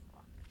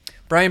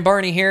Brian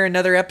Barney here,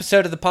 another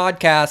episode of the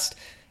podcast,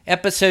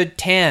 episode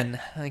 10.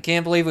 I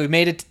can't believe we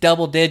made it to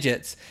double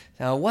digits.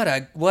 Now, what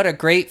a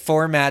great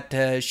format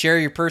to share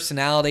your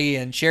personality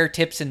and share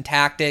tips and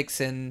tactics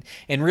and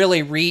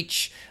really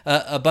reach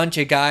a bunch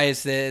of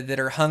guys that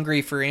are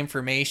hungry for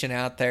information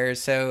out there.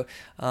 So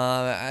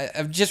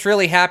I'm just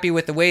really happy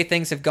with the way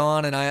things have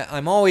gone, and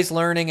I'm always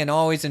learning and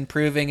always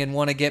improving and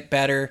want to get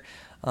better.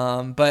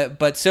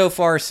 But so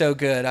far so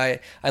good.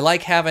 I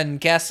like having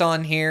guests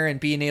on here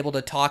and being able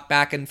to talk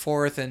back and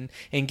forth and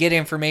get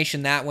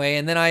information that way.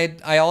 And then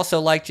I also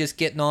like just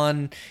getting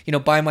on,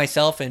 by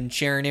myself and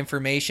sharing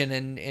information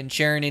and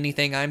sharing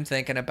anything I'm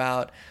thinking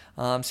about.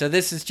 So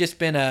this has just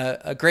been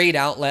a great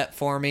outlet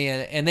for me.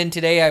 And then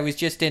today I was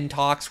just in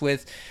talks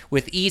with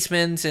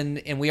Eastman's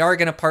and we are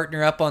going to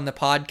partner up on the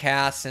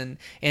podcast and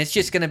it's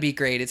just going to be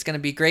great. It's going to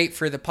be great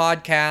for the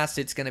podcast.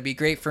 It's going to be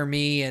great for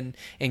me and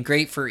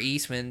great for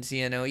Eastman's.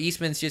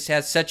 Eastman's just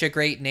has such a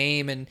great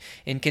name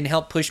and can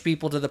help push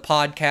people to the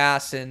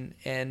podcast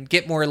and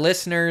get more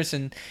listeners.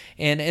 And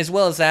as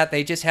well as that,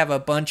 they just have a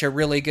bunch of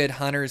really good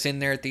hunters in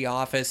there at the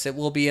office that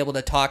we'll be able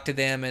to talk to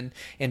them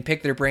and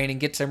pick their brain and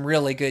get some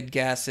really good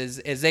guesses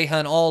as they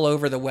hunt all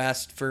over the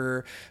West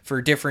for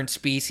different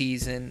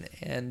species and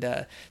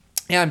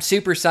yeah, I'm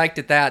super psyched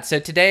at that. So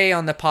today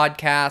on the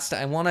podcast,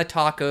 I want to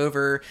talk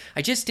over.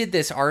 I just did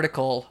this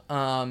article.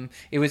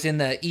 It was in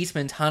the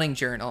Eastman's Hunting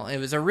Journal. It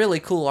was a really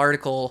cool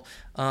article.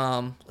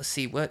 Let's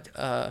see what.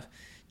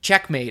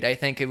 Checkmate, I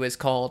think it was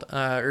called,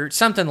 or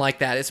something like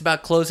that. It's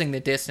about closing the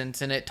distance,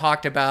 and it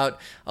talked about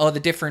the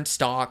different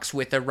stalks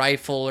with a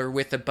rifle or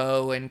with a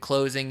bow and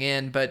closing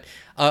in. But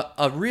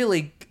a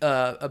really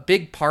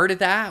big part of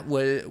that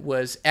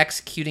was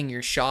executing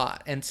your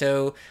shot, and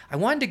so I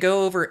wanted to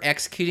go over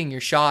executing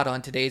your shot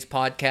on today's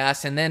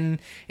podcast, and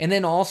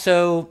then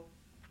also.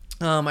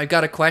 I've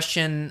got a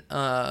question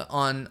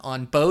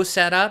on bow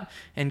setup,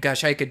 and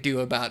gosh, I could do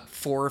about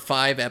 4 or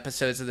 5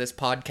 episodes of this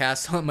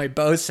podcast on my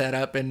bow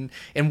setup and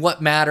what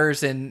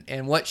matters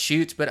and what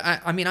shoots. But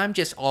I'm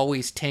just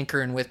always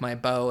tinkering with my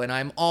bow, and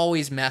I'm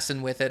always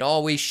messing with it,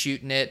 always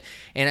shooting it,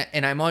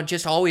 and I'm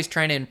just always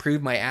trying to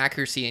improve my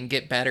accuracy and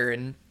get better.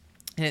 And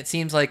it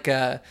seems like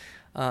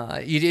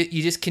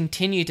you just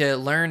continue to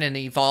learn and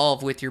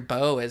evolve with your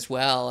bow as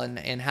well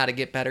and how to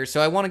get better.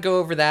 So I want to go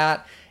over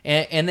that.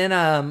 And then,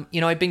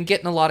 I've been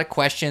getting a lot of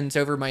questions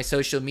over my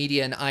social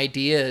media and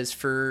ideas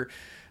for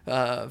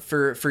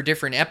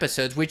different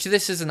episodes, which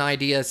this is an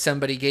idea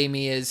somebody gave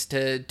me is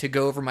to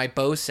go over my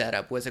bow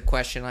setup was a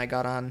question I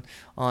got on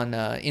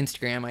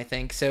Instagram, I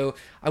think. So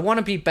I want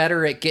to be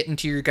better at getting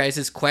to your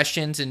guys'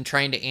 questions and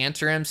trying to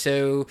answer them.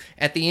 So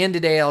at the end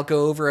of the day, I'll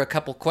go over a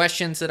couple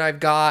questions that I've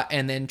got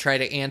and then try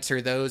to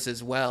answer those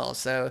as well.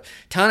 So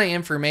ton of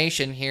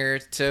information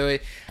here. So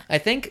I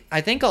think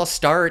I'll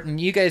start,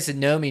 and you guys that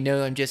know me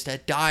know I'm just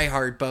a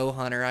diehard bow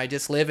hunter. I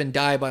just live and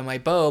die by my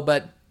bow,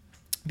 but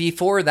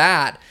before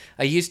that,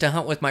 I used to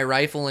hunt with my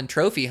rifle and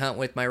trophy hunt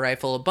with my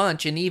rifle a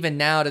bunch, and even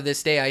now to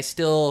this day, I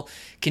still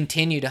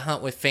continue to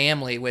hunt with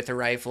family with a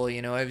rifle.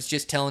 I was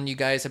just telling you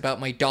guys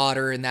about my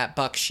daughter and that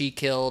buck she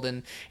killed,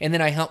 and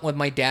then I hunt with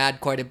my dad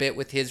quite a bit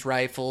with his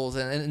rifles,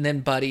 and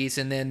then buddies,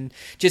 and then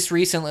just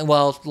recently,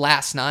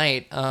 last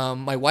night,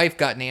 my wife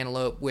got an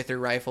antelope with her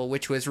rifle,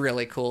 which was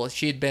really cool.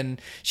 She had been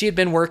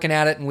working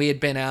at it, and we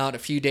had been out a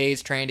few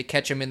days trying to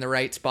catch them in the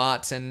right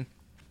spots, and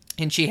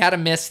she had a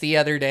miss the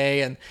other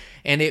day, and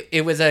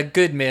it was a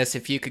good miss,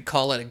 if you could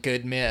call it a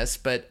good miss.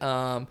 But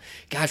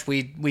gosh,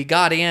 we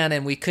got in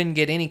and we couldn't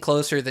get any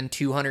closer than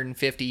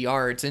 250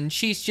 yards. And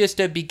she's just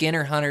a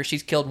beginner hunter.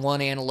 She's killed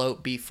one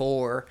antelope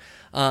before.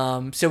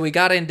 So we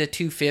got into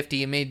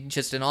 250 and made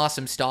just an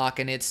awesome stalk.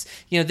 And it's,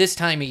 this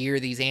time of year,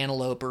 these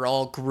antelope are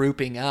all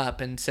grouping up.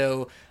 And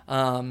so,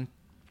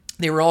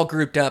 they were all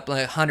grouped up,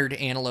 like 100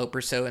 antelope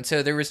or so, and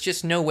so there was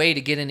just no way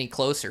to get any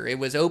closer. It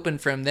was open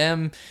from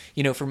them,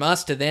 from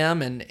us to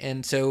them,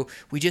 and so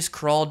we just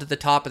crawled to the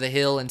top of the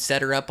hill and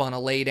set her up on a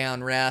lay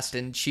down rest.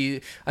 And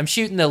I'm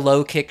shooting the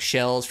low kick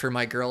shells for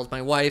my girls.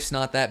 My wife's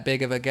not that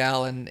big of a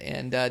gal,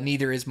 and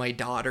neither is my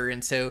daughter,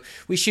 and so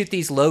we shoot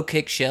these low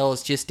kick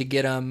shells just to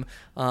get them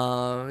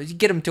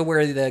to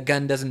where the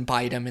gun doesn't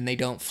bite them and they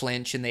don't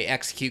flinch and they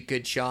execute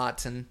good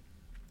shots. And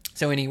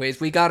so anyways,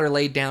 we got her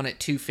laid down at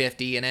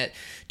 250, and at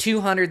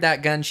 200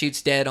 that gun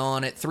shoots dead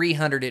on. At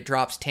 300 it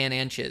drops 10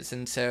 inches,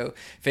 and so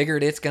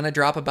figured it's going to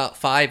drop about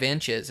 5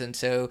 inches. And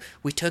so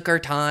we took our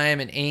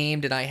time and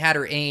aimed, and I had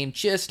her aim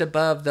just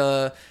above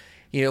the,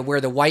 where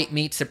the white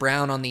meets the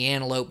brown on the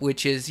antelope,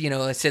 which is,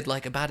 I said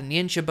like about an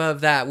inch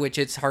above that, which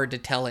it's hard to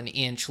tell an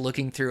inch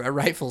looking through a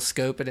rifle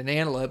scope at an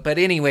antelope. But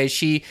anyway,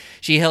 she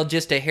held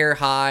just a hair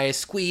high,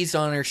 squeezed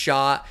on her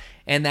shot,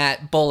 and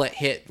that bullet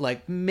hit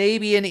like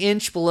maybe an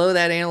inch below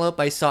that antelope.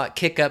 I saw it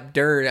kick up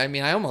dirt. I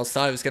mean, I almost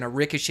thought it was going to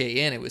ricochet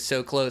in. It was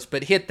so close,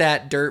 but hit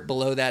that dirt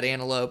below that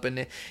antelope,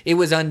 and it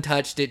was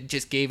untouched. It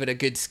just gave it a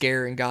good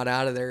scare and got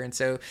out of there. And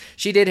so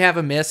she did have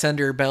a miss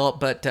under her belt,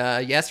 but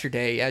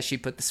yesterday, yeah, she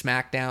put the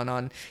smack down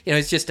on,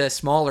 it's just a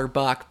smaller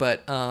buck,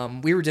 but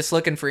we were just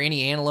looking for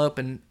any antelope,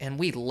 and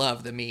we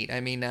love the meat. I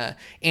mean,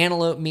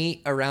 antelope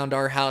meat around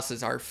our house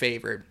is our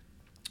favorite.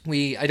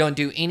 I don't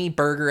do any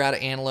burger out of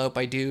antelope.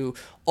 I do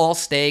all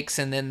steaks,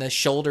 and then the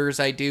shoulders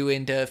I do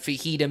into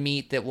fajita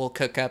meat that we'll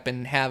cook up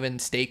and have in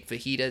steak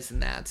fajitas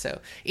and that.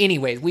 So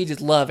anyways, we just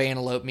love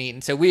antelope meat.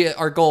 And so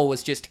our goal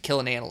was just to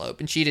kill an antelope,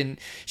 and she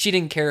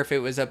didn't care if it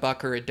was a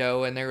buck or a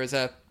doe. And there was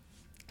a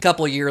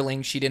couple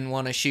yearlings she didn't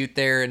want to shoot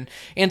there,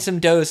 and some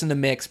does in the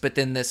mix, but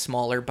then this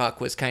smaller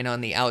buck was kind of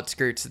on the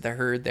outskirts of the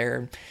herd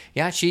there.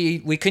 Yeah,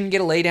 we couldn't get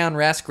a lay down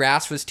rest.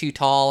 Grass was too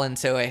tall, and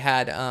so I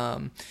had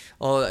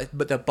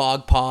but the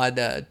bog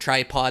pod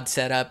tripod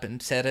set up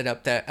and set it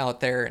up out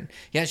there, and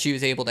yeah, she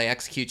was able to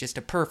execute just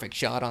a perfect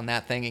shot on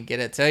that thing and get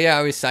it. So yeah,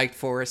 I was psyched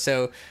for her.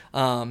 So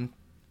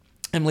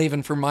I'm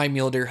leaving for my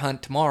mule deer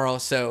hunt tomorrow,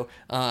 so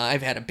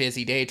I've had a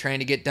busy day trying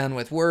to get done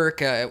with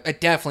work. I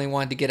definitely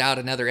wanted to get out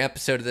another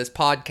episode of this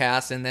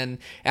podcast, and then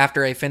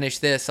after I finish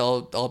this,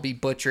 I'll be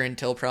butchering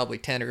until probably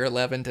 10 or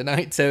 11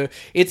 tonight. So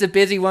it's a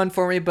busy one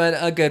for me, but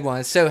a good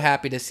one. So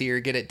happy to see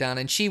her get it done,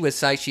 and she was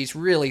psyched. She's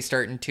really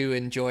starting to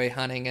enjoy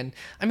hunting, and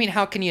I mean,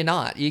 how can you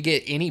not? You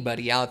get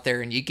anybody out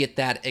there, and you get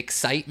that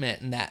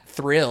excitement and that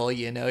thrill.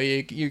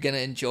 You're gonna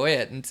enjoy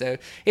it, and so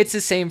it's the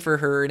same for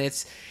her, and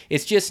it's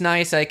just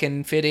nice. I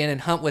can fit in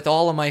and hunt with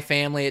all of my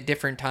family at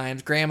different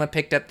times. Grandma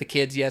picked up the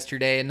kids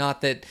yesterday, and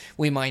not that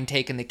we mind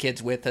taking the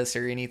kids with us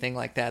or anything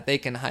like that. They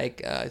can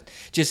hike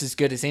just as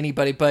good as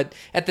anybody, but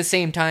at the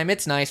same time,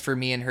 it's nice for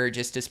me and her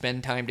just to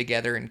spend time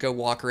together and go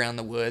walk around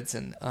the woods,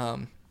 and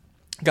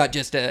got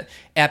just a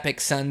epic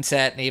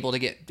sunset and able to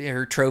get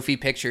her trophy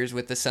pictures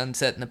with the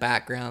sunset in the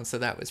background, so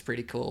that was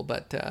pretty cool.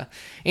 But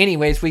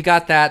anyways, we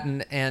got that,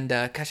 and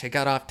gosh, I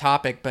got off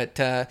topic, but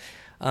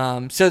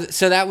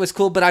so that was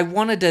cool. But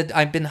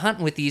I've been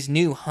hunting with these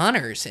new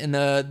hunters, and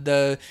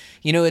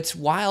it's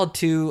wild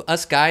to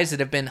us guys that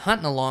have been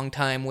hunting a long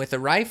time with a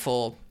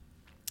rifle.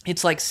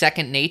 It's like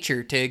second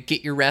nature to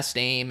get your rest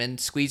aim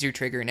and squeeze your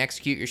trigger and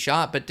execute your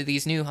shot. But to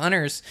these new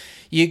hunters,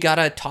 you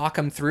gotta talk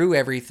them through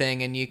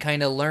everything, and you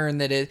kind of learn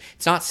that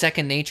it's not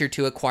second nature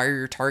to acquire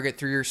your target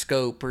through your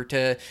scope, or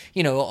to,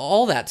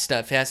 all that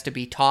stuff has to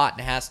be taught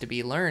and has to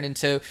be learned. And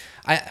so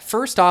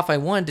first off, I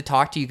wanted to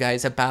talk to you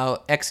guys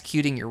about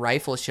executing your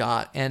rifle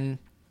shot. And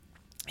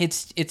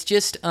it's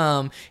just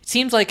it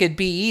seems like it'd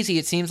be easy.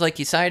 It seems like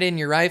you sight in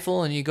your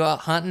rifle and you go out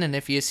hunting, and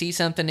if you see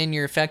something in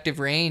your effective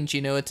range,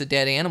 it's a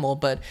dead animal.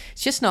 But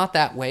it's just not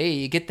that way.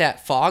 You get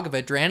that fog of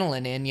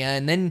adrenaline in you,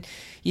 and then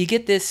you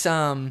get this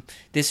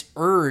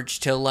urge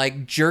to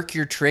like jerk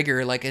your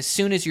trigger. Like as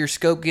soon as your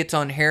scope gets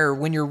on hair,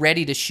 when you're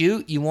ready to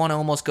shoot, you want to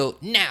almost go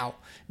now.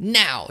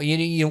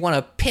 You want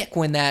to pick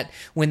when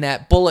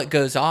that bullet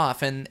goes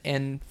off,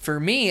 and for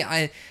me,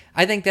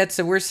 I think that's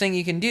the worst thing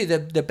you can do.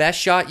 The best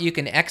shot you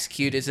can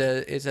execute is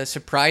a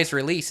surprise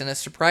release, and a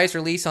surprise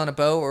release on a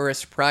bow or a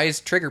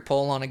surprise trigger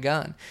pull on a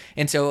gun.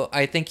 And so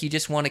I think you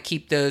just want to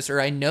keep those, or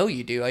I know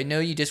you do. I know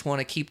you just want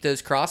to keep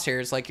those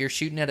crosshairs like you're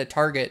shooting at a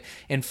target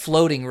and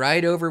floating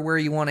right over where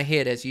you want to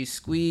hit as you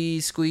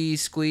squeeze,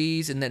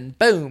 and then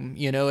boom,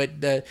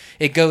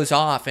 it goes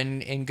off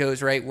and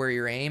goes right where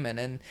you're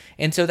aiming.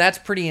 And so that's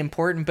pretty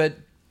important. But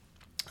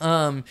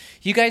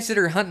you guys that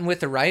are hunting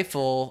with a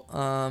rifle,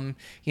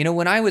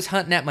 when I was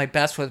hunting at my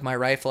best with my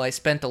rifle, I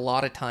spent a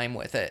lot of time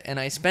with it, and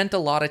I spent a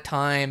lot of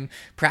time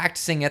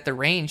practicing at the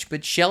range,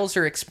 but shells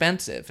are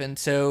expensive. And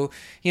so,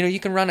 you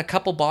can run a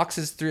couple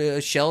boxes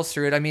through shells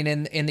through it. I mean,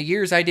 in the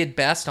years I did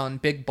best on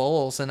big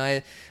bulls, and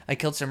I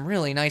killed some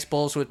really nice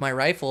bulls with my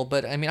rifle,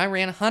 but I mean, I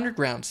ran 100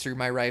 rounds through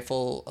my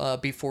rifle,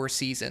 before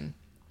season.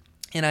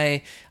 And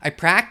I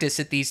practice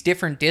at these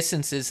different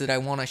distances that I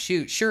want to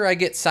shoot. Sure, I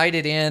get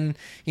sighted in,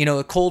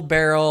 a cold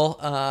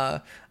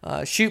barrel,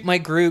 shoot my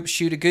group,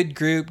 shoot a good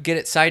group, get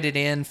it sighted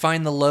in,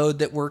 find the load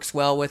that works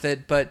well with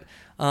it. But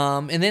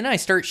and then I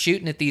start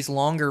shooting at these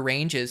longer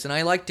ranges. And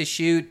I like to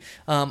shoot,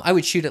 I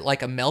would shoot it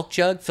like a milk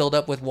jug filled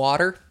up with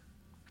water,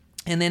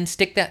 and then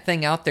stick that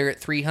thing out there at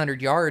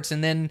 300 yards.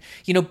 And then,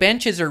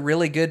 benches are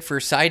really good for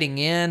sighting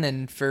in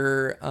and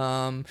for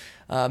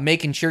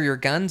making sure your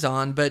gun's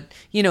on. But,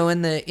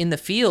 in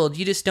the field,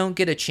 you just don't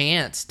get a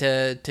chance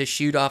to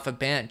shoot off a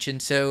bench.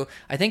 And so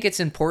I think it's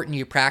important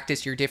you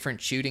practice your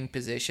different shooting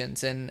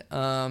positions. And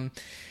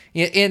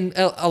in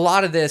a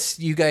lot of this,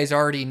 you guys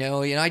already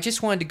know. I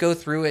just wanted to go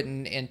through it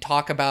and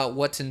talk about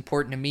what's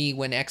important to me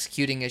when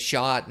executing a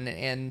shot,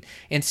 and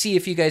see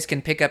if you guys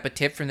can pick up a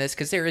tip from this,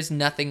 because there is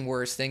nothing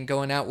worse than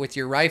going out with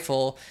your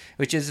rifle,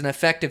 which is an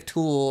effective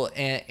tool,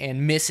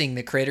 and missing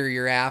the critter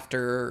you're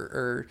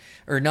after,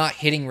 or not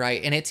hitting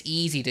right. And it's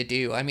easy to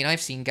do. I mean, I've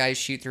seen guys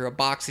shoot through a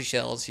box of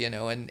shells,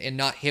 and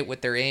not hit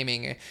what they're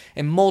aiming,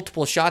 and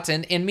multiple shots,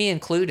 and me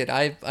included.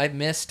 I've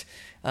missed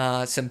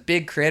some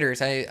big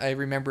critters. I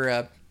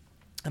remember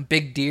a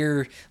big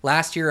deer.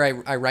 Last year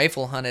I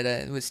rifle hunted.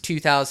 It was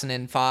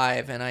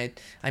 2005, and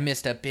I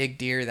missed a big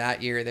deer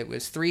that year that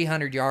was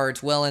 300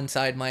 yards, well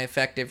inside my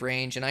effective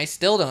range, and I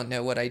still don't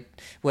know what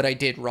I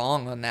did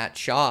wrong on that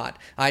shot.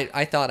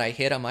 I thought I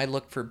hit him. I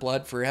looked for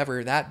blood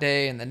forever that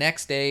day and the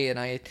next day, and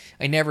I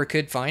never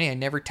could find it. I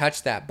never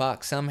touched that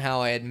buck.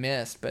 Somehow I had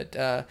missed, but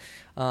the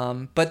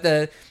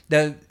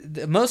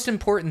most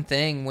important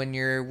thing when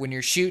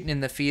you're shooting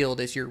in the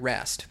field is your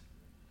rest.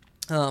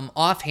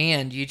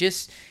 Offhand, you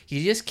just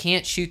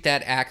can't shoot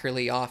that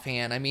accurately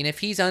offhand. I mean, if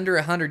he's under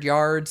 100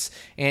 yards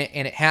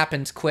and it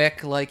happens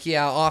quick, like,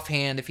 yeah,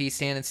 offhand if he's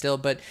standing still,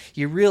 but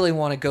you really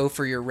want to go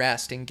for your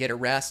rest and get a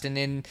rest. And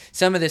in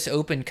some of this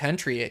open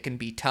country, it can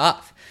be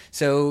tough.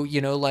 So,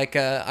 like,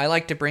 I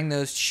like to bring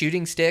those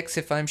shooting sticks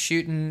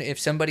if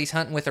somebody's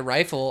hunting with a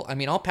rifle. I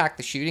mean, I'll pack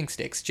the shooting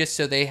sticks just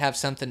so they have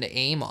something to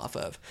aim off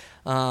of.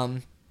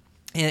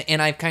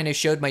 And I've kind of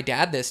showed my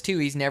dad this too.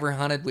 He's never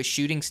hunted with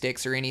shooting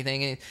sticks or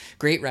anything.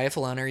 Great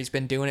rifle hunter. He's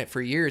been doing it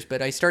for years.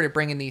 But I started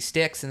bringing these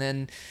sticks, and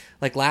then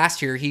like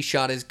last year he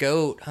shot his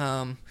goat.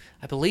 I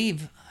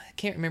believe, I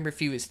can't remember if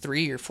he was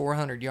 300 or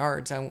 400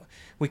 yards.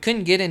 We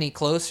couldn't get any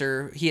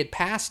closer. He had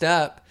passed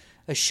up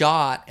a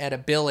shot at a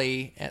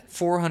billy at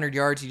 400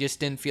 yards. He just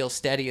didn't feel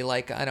steady.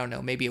 Like, I don't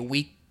know, maybe a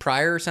week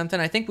prior or something.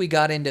 I think we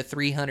got into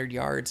 300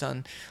 yards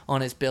on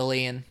his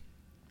billy, and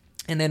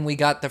then we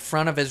got the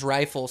front of his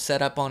rifle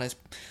set up on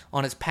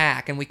his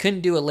pack, and we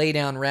couldn't do a lay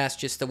down rest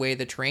just the way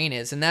the terrain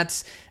is. And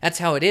that's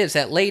how it is.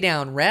 That lay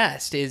down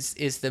rest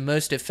is the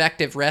most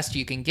effective rest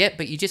you can get,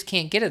 but you just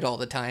can't get it all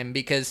the time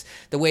because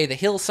the way the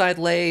hillside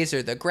lays,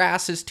 or the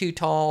grass is too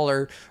tall,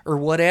 or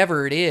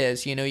whatever it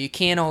is, you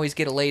can't always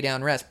get a lay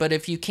down rest. But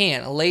if you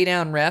can, a lay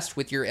down rest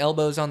with your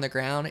elbows on the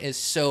ground is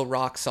so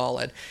rock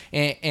solid.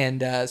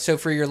 And so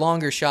for your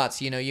longer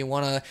shots, you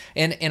want to,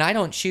 and I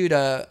don't shoot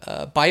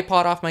a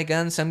bipod off my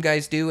gun. Some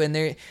guys do, and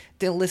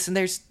they'll listen.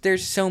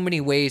 There's so many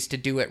ways to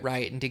do it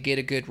right and to get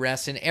a good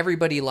rest, and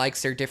everybody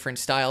likes their different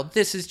style.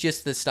 This is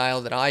just the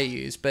style that I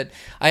use, but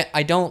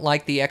I don't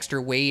like the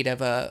extra weight of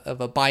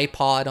a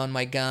bipod on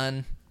my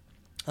gun.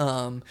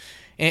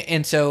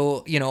 And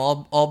so,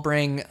 I'll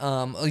bring,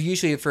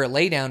 usually for a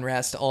lay down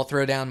rest, I'll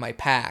throw down my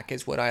pack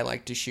is what I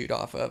like to shoot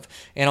off of.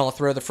 And I'll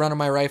throw the front of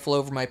my rifle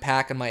over my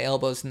pack and my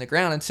elbows in the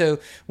ground. And so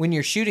when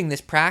you're shooting this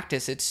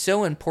practice, it's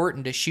so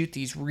important to shoot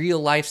these real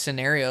life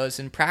scenarios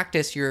and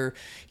practice your,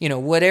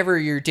 whatever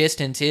your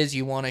distance is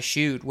you want to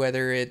shoot,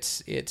 whether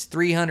it's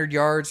 300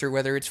 yards or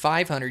whether it's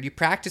 500. You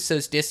practice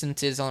those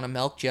distances on a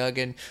milk jug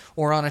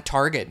or on a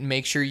target, and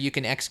make sure you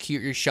can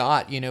execute your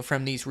shot,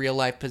 from these real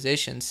life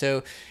positions.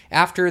 So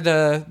after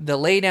the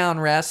lay down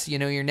rest,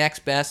 your next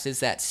best is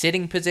that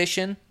sitting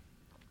position.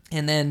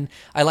 And then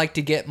I like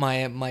to get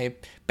my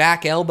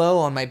back elbow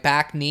on my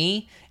back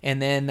knee,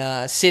 and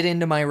then sit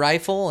into my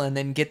rifle, and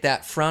then get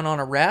that front on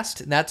a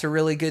rest. That's a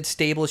really good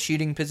stable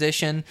shooting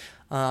position.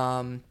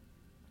 And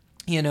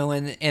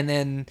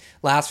then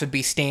last would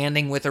be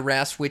standing with a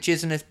rest, which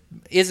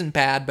isn't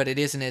bad, but it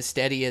isn't as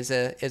steady as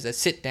a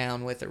sit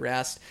down with a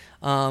rest.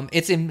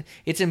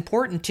 It's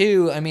important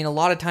too. I mean, a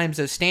lot of times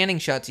those standing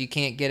shots you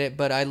can't get it,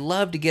 but I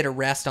love to get a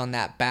rest on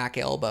that back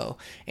elbow,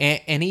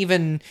 and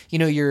even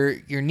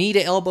your knee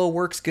to elbow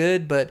works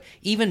good, but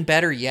even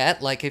better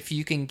yet, like if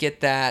you can get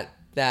that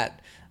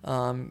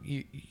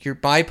your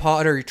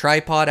bipod or your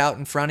tripod out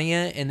in front of you,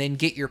 and then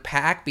get your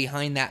pack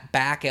behind that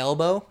back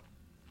elbow.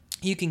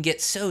 You can get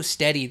so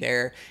steady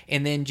there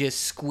and then just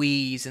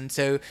squeeze. And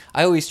so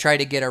I always try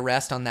to get a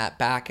rest on that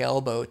back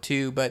elbow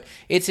too. But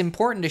it's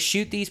important to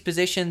shoot these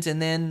positions. And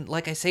then,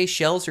 like I say,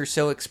 shells are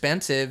so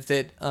expensive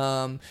that,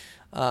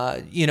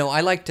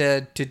 I like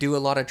to do a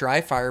lot of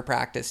dry fire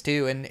practice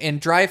too. And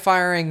dry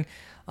firing,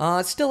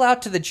 it's still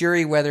out to the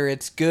jury whether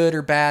it's good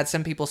or bad.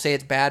 Some people say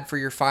it's bad for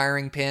your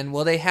firing pin.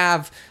 Well, they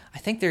have, I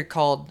think they're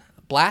called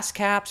blast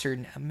caps,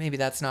 or maybe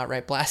that's not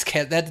right. Blast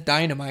cap, that's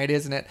dynamite,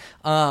 isn't it?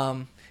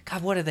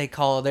 God, what do they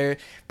call it?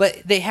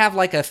 But they have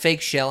like a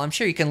fake shell. I'm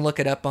sure you can look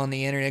it up on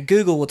the internet.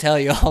 Google will tell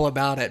you all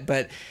about it.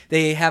 But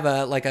they have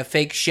a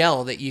fake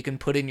shell that you can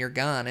put in your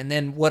gun. And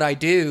then what I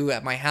do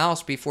at my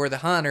house before the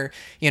hunt, or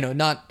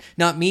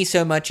not me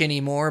so much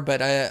anymore,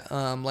 but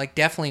like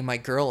definitely my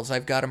girls.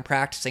 I've got them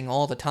practicing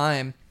all the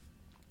time.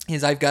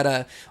 Is I've got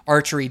a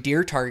archery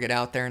deer target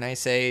out there, and I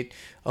say,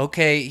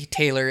 okay,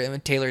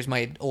 Taylor's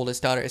my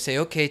oldest daughter. I say,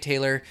 okay,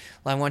 Taylor,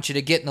 I want you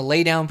to get in a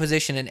lay down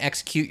position and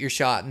execute your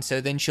shot. And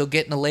so then she'll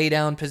get in a lay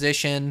down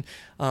position.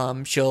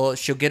 She'll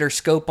get her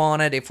scope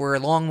on it. If we're a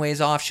long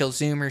ways off, she'll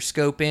zoom her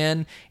scope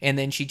in, and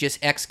then she just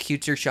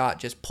executes her shot.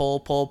 Just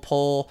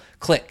pull,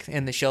 click,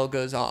 and the shell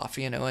goes off.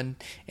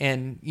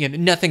 And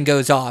nothing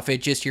goes off.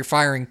 It just your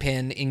firing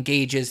pin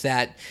engages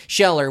that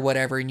shell or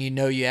whatever, and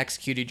you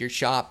executed your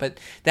shot. But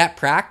that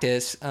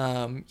practice,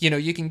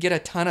 you can get a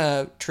ton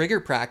of trigger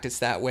practice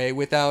that way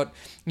without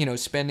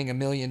spending $1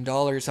 million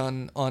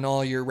on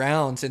all your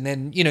rounds. And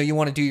then you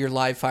want to do your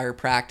live fire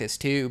practice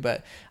too,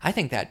 but I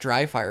think that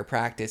dry fire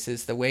practice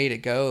is the way to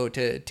go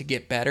to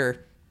get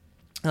better.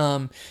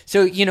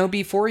 So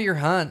before your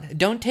hunt,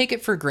 don't take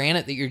it for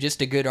granted that you're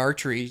just a good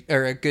archery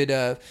or a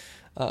good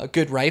a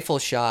good rifle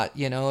shot.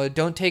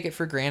 Don't take it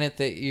for granted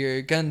that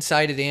you're gun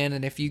sighted in,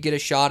 and if you get a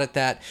shot at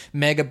that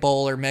mega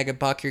bull or mega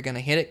buck, you're going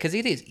to hit it, because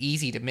it is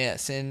easy to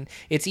miss, and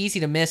it's easy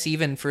to miss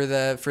even for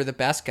the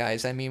best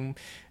guys. I mean,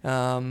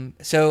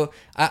 so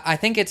I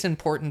think it's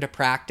important to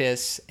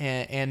practice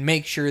and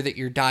make sure that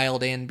you're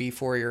dialed in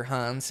before your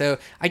hunt. So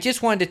I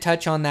just wanted to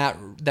touch on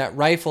that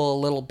rifle a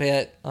little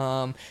bit,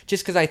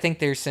 just because I think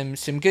there's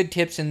some good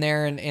tips in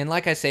there. And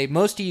like I say,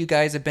 most of you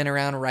guys have been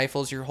around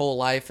rifles your whole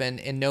life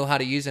and know how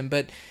to use them.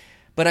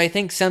 But I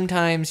think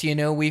sometimes,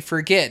 we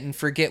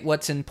forget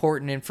what's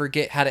important and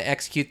forget how to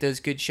execute those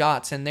good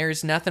shots. And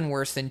there's nothing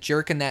worse than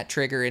jerking that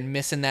trigger and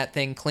missing that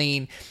thing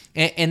clean.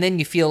 And then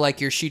you feel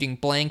like you're shooting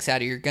blanks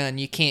out of your gun.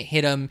 You can't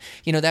hit them.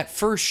 That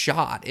first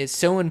shot is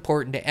so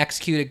important, to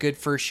execute a good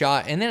first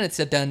shot. And then it's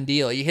a done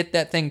deal. You hit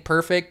that thing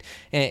perfect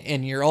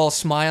and you're all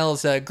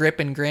smiles, grip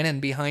and grinning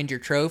behind your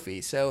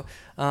trophy. So,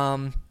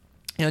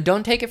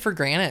 don't take it for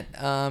granted.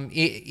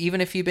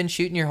 Even if you've been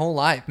shooting your whole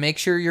life, make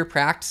sure you're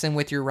practicing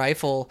with your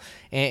rifle,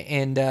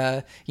 and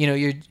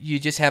you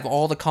just have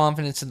all the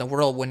confidence in the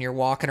world when you're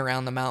walking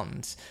around the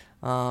mountains.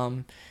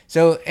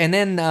 So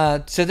then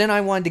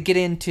I wanted to get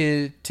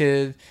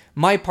into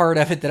my part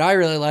of it that I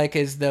really like,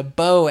 is the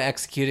bow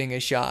executing a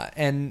shot.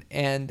 And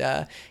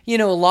a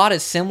lot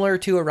is similar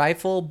to a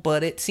rifle,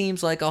 but it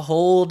seems like a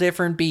whole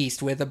different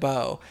beast with a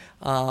bow.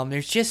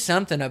 There's just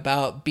something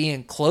about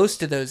being close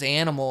to those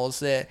animals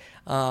that,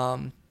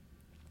 I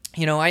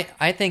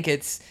think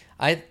it's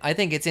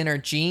in our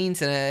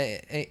genes, and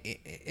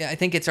I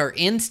think it's our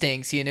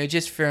instincts,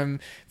 just from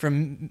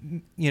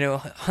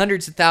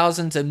hundreds of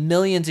thousands of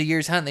millions of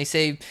years hunting. They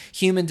say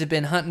humans have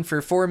been hunting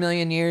for 4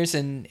 million years,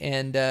 and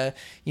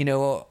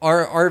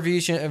our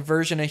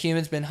version of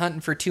humans been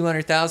hunting for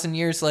 200,000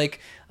 years. Like,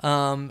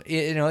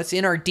 it's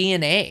in our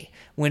DNA.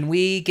 When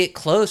we get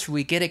close,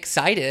 we get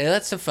excited.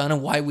 That's the fun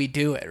of why we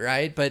do it,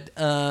 right? But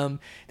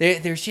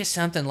there's just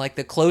something like,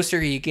 the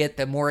closer you get,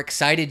 the more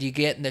excited you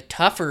get, and the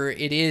tougher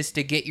it is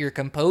to get your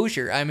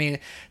composure. I mean,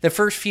 the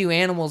first few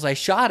animals I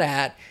shot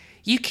at,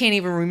 you can't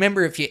even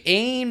remember if you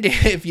aimed,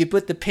 if you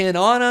put the pin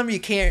on them.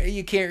 You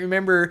can't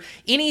remember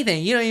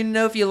anything. You don't even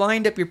know if you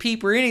lined up your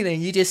peep or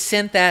anything. You just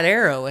sent that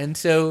arrow. And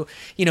so,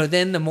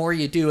 then the more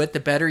you do it, the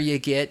better you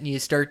get, and you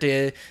start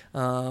to,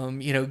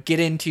 get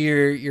into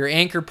your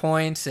anchor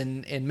points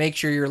and make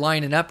sure you're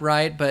lining up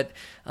right. But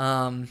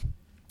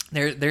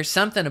there's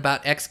something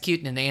about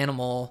executing an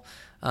animal,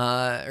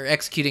 or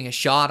executing a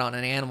shot on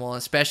an animal,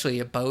 especially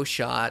a bow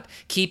shot,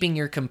 keeping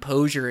your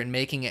composure and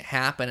making it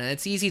happen. And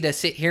it's easy to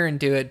sit here and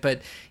do it,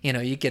 but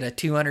you get a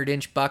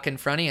 200-inch buck in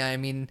front of you. I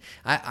mean,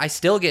 I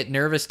still get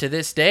nervous to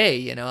this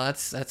day.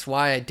 That's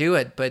why I do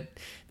it. But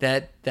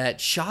that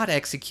shot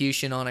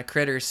execution on a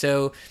critter.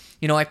 So,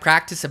 I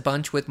practice a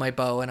bunch with my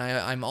bow, and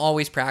I'm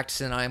always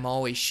practicing. I'm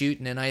always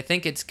shooting, and I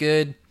think it's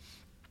good.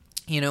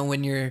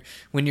 When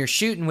you're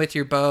shooting with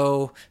your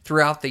bow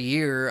throughout the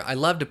year, I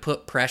love to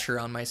put pressure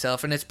on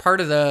myself, and it's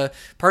part of the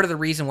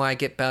reason why I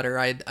get better.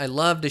 I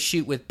love to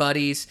shoot with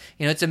buddies.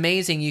 It's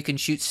amazing, you can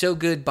shoot so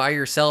good by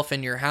yourself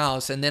in your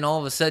house, and then all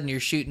of a sudden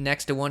you're shooting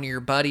next to one of your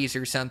buddies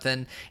or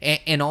something,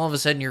 and all of a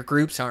sudden your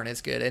groups aren't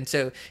as good. And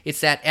so it's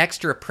that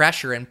extra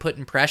pressure and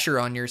putting pressure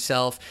on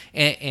yourself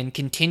and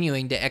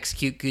continuing to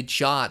execute good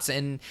shots,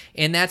 and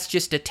that's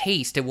just a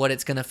taste of what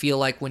it's going to feel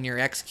like when you're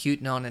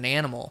executing on an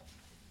animal.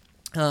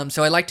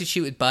 So I like to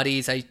shoot with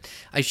buddies. I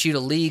shoot a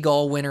league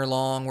all winter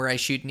long, where I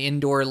shoot an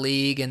indoor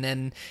league, and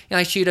then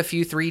I shoot a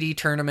few 3D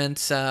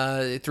tournaments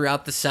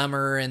throughout the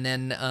summer, and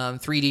then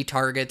 3D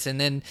targets, and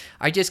then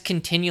I just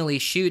continually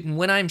shoot. And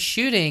when I'm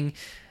shooting,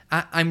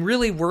 I'm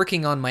really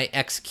working on my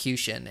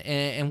execution,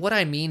 and what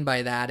I mean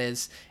by that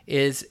is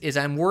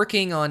I'm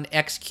working on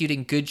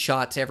executing good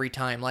shots every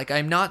time. Like,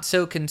 I'm not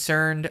so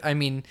concerned. I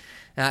mean,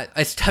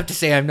 it's tough to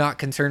say I'm not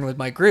concerned with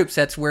my groups.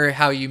 That's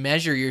how you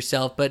measure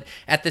yourself. But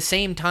at the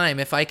same time,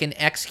 if I can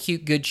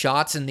execute good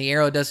shots and the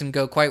arrow doesn't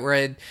go quite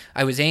where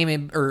I was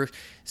aiming, or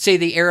say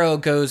the arrow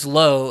goes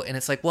low and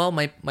it's like, well,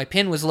 my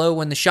pin was low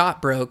when the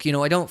shot broke,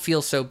 I don't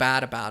feel so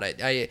bad about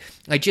it.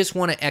 I just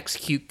want to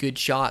execute good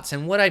shots.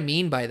 And what I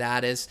mean by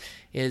that is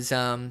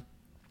and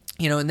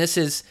this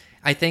is,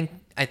 I think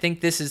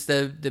this is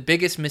the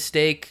biggest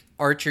mistake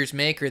archers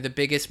make, or the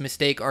biggest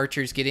mistake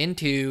archers get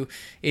into,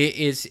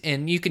 is,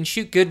 and you can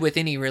shoot good with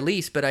any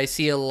release, but I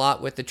see a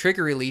lot with the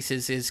trigger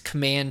releases, is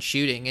command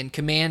shooting. And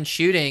command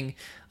shooting,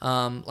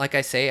 like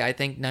I say, I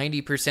think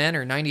 90%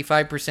 or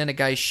 95% of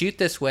guys shoot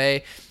this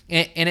way,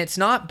 and it's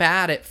not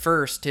bad at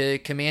first to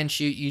command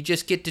shoot. You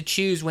just get to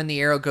choose when the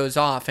arrow goes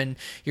off, and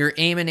you're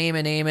aiming,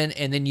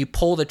 and then you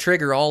pull the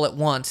trigger all at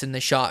once, and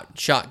the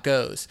shot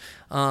goes.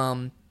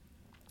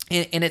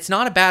 And it's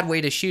not a bad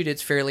way to shoot.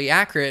 It's fairly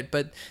accurate,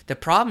 but the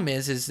problem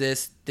is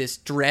this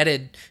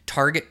dreaded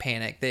target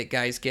panic that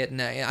guys get.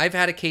 And I've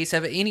had a case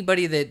of it.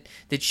 Anybody that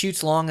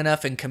shoots long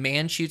enough and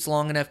command shoots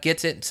long enough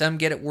gets it. Some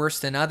get it worse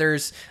than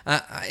others,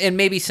 and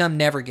maybe some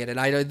never get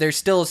it.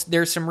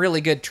 There's some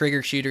really good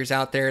trigger shooters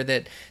out there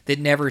that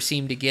never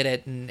seem to get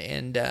it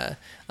and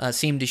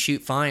seem to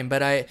shoot fine.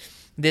 But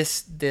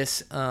this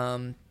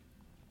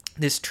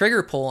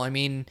trigger pull, I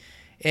mean,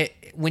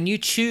 when you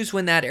choose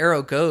when that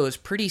arrow goes,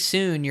 pretty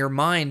soon your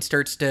mind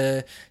starts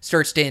to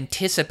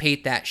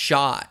anticipate that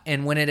shot,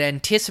 and when it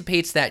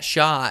anticipates that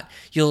shot,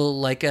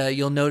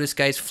 you'll notice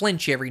guys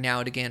flinch every now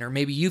and again, or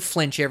maybe you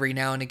flinch every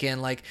now and again,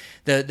 like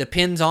the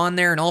pin's on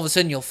there, and all of a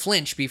sudden you'll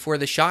flinch before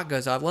the shot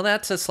goes off. Well,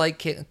 that's a slight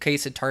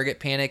case of target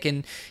panic,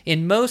 and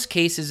in most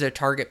cases of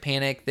target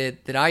panic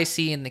that I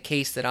see in the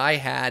case that I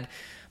had,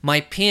 my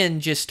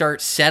pin just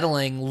starts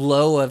settling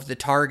low of the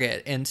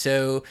target. And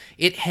so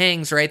it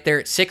hangs right there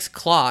at 6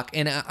 o'clock,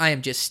 and I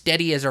am just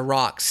steady as a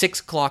rock, 6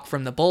 o'clock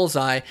from the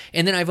bullseye.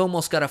 And then I've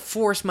almost got to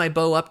force my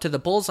bow up to the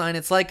bullseye. And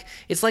it's like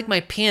my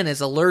pin is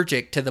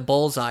allergic to the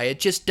bullseye. It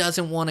just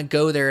doesn't want to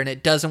go there, and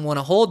it doesn't want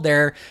to hold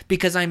there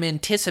because I'm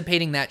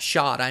anticipating that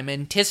shot. I'm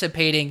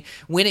anticipating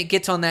when it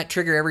gets on that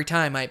trigger every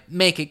time, I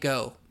make it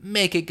go.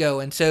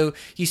 And so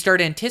you start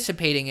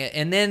anticipating it,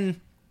 and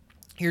then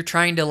you're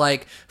trying to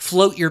like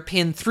float your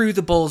pin through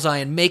the bullseye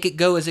and make it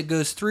go as it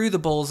goes through the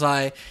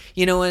bullseye,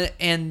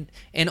 and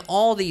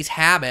all these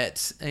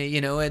habits,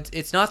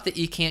 it's not that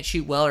you can't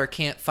shoot well or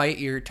can't fight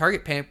your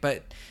target panic,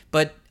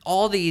 but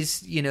all these,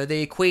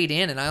 they equate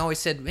in. And I always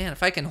said, man,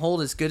 if I can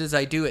hold as good as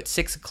I do at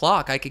 6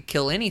 o'clock, I could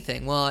kill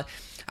anything. Well,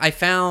 I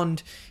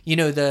found,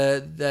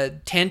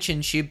 the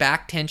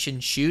back tension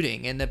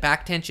shooting, and the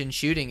back tension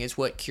shooting is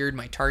what cured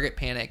my target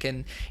panic.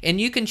 And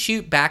you can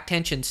shoot back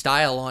tension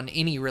style on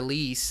any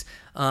release.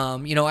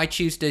 I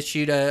choose to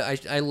shoot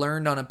I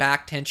learned on a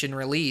back tension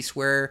release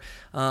where,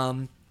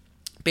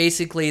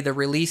 basically the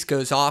release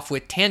goes off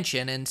with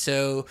tension, and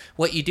so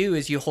what you do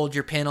is you hold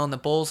your pin on the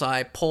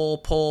bullseye,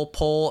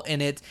 pull,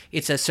 and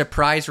it's a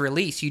surprise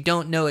release. You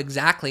don't know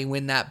exactly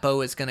when that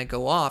bow is going to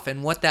go off,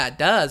 and what that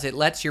does, it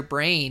lets your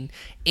brain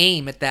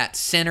aim at that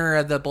center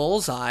of the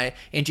bullseye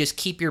and just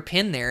keep your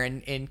pin there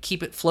and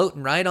keep it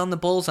floating right on the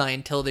bullseye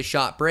until the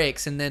shot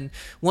breaks. And then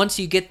once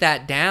you get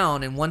that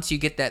down, and once you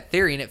get that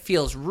theory, and it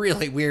feels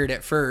really weird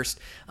at first,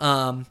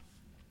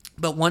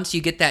 but once you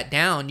get that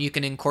down, you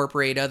can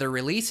incorporate other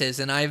releases,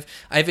 and I've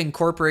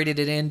incorporated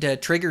it into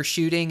trigger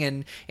shooting,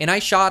 and I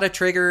shot a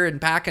trigger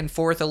and back and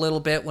forth a little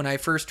bit when I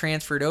first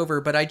transferred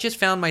over, but I just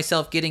found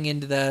myself getting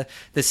into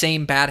the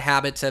same bad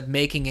habits of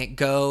making it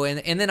go,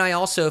 and then I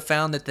also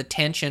found that the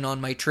tension on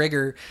my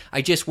trigger,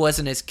 I just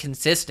wasn't as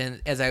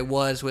consistent as I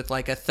was with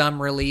like a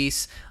thumb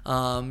release.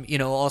 I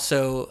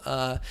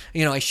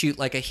shoot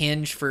like a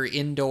hinge for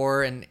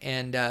indoor,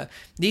 and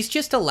these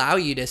just allow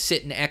you to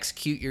sit and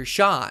execute your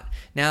shot.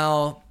 Now,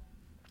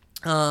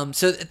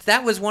 so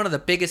that was one of the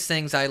biggest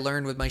things I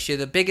learned with my shooting,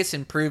 the biggest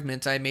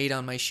improvements I made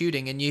on my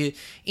shooting. And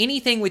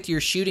anything with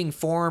your shooting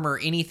form or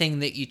anything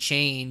that you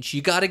change,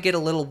 you got to get a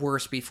little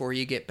worse before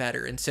you get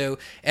better. And so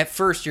at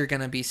first you're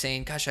going to be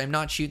saying, gosh, I'm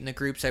not shooting the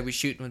groups I was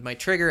shooting with my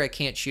trigger. I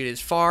can't shoot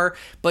as far,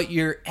 but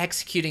you're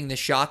executing the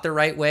shot the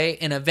right way.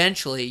 And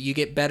eventually you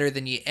get better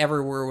than you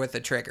ever were with a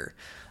trigger.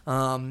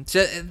 So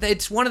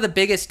it's one of the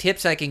biggest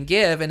tips I can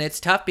give, and it's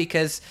tough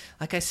because,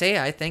 like I say,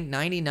 I think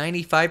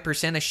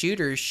 95% of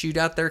shooters shoot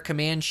out their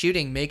command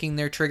shooting, making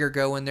their trigger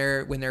go when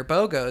their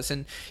bow goes,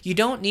 and you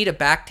don't need a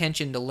back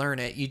tension to learn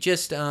it. You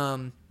just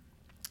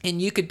and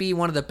you could be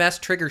one of the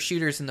best trigger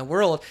shooters in the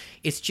world.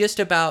 It's just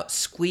about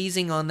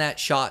squeezing on that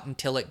shot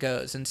until it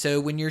goes. And so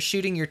when you're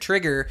shooting your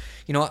trigger,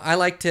 I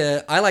like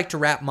to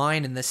wrap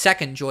mine in the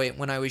second joint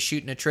when I was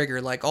shooting a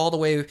trigger, like all the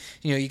way,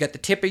 you got the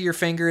tip of your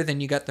finger, then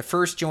you got the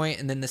first joint,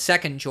 and then the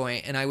second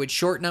joint. And I would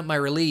shorten up my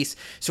release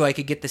so I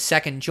could get the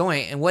second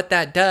joint. And what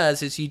that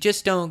does is you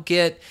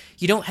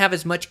don't have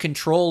as much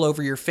control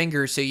over your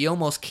fingers, so you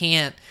almost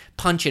can't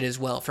punch it as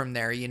well from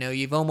there.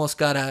 You've almost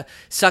got to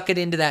suck it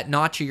into that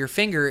notch of your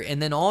finger,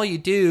 and then all you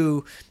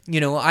do,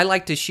 I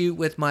like to shoot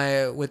with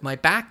my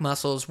back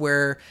muscles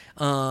where,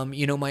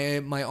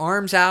 my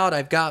arm's out,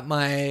 I've got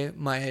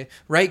my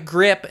right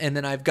grip, and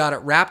then I've got it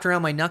wrapped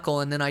around my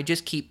knuckle, and then I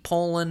just keep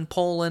pulling,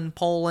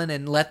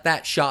 and let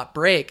that shot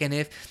break. And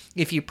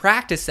if you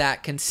practice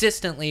that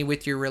consistently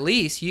with your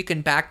release, you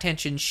can back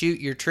tension shoot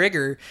your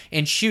trigger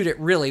and shoot it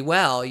really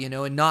well,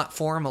 and not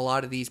form a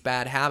lot of these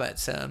bad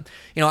habits.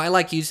 I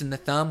like using the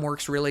thumb,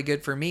 works really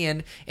good for me.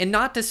 And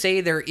not to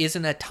say there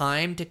isn't a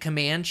time to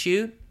command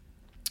shoot,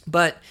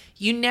 but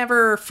you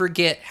never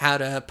forget how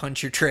to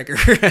punch your trigger.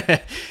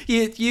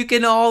 you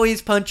can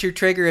always punch your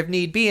trigger if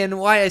need be. And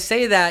why I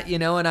say that,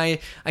 and I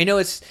know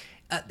it's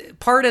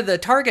part of the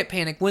target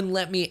panic wouldn't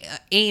let me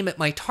aim at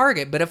my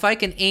target, but if I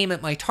can aim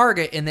at my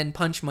target and then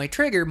punch my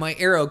trigger, my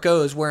arrow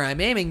goes where I'm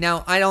aiming.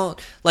 Now, I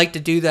don't like to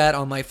do that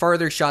on my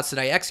farther shots that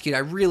I execute. I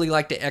really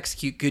like to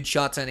execute good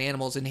shots on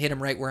animals and hit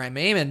them right where I'm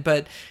aiming,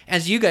 but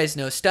as you guys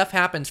know, stuff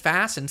happens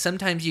fast, and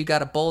sometimes you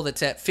got a bull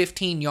that's at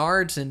 15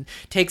 yards and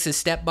takes a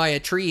step by a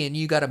tree, and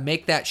you got to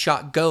make that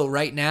shot go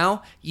right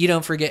now. You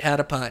don't forget how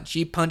to punch.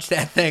 You punch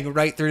that thing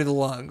right through the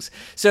lungs.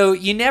 So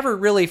you never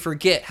really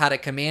forget how to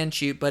command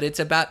shoot, but it's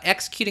about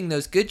executing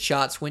those good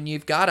shots when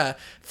you've got a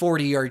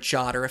 40-yard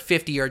shot or a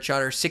 50-yard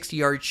shot or a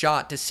 60-yard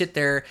shot to sit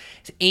there,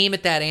 aim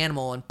at that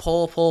animal and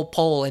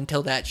pull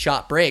until that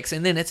shot breaks,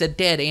 and then it's a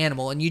dead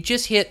animal, and you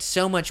just hit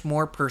so much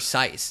more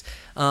precise.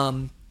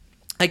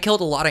 I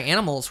killed a lot of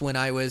animals when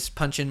I was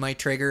punching my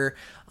trigger,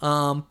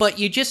 but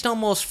you just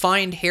almost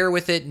find hair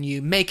with it and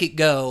you make it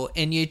go,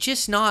 and you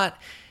just not.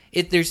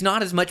 There's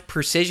not as much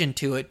precision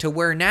to it, to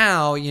where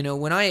now,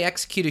 when I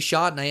execute a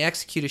shot and I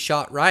execute a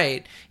shot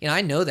right,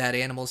 I know that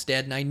animal's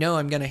dead, and I know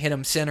I'm going to hit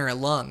him center of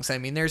lungs. I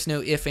mean, there's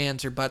no ifs,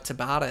 ands, or buts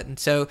about it. And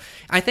so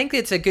I think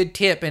it's a good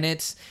tip, and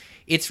it's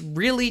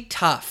really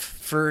tough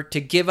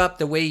to give up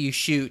the way you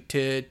shoot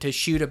to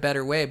shoot a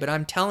better way. But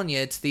I'm telling you,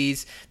 it's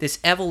this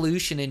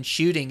evolution in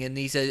shooting, and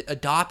these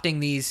adopting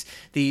these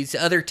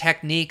other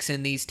techniques,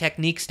 and these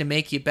techniques to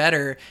make you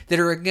better, that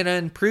are going to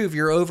improve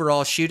your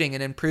overall shooting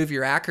and improve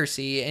your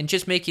accuracy and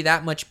just make you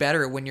that much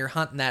better when you're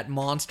hunting that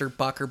monster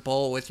buck or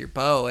bull with your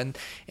bow.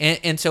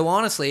 And so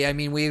honestly, I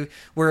mean,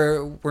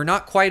 we're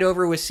not quite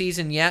over with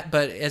season yet,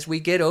 but as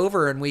we get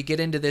over and we get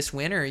into this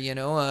winter,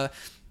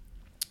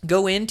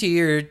 go into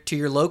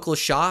your local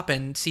shop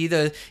and see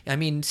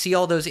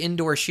all those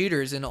indoor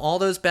shooters, and all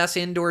those best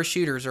indoor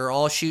shooters are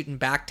all shooting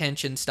back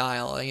tension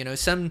style.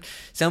 Some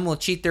will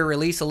cheat their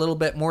release a little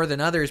bit more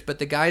than others, but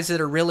the guys that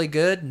are really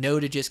good know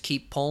to just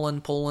keep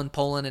pulling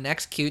and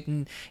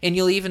executing. And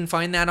you'll even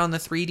find that on the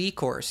 3D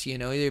course.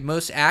 The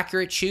most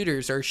accurate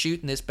shooters are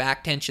shooting this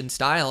back tension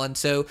style, and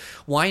so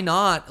why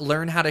not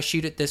learn how to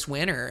shoot it this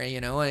winter?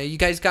 You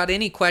guys got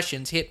any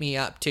questions, hit me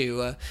up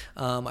too.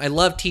 I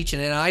love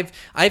teaching it.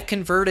 I've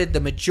converted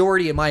the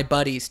majority of my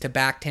buddies to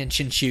back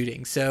tension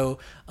shooting. So,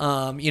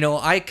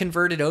 I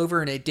converted over,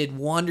 and it did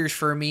wonders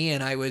for me,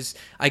 and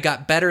I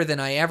got better than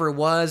I ever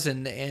was.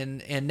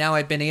 And now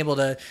I've been able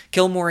to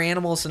kill more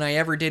animals than I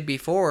ever did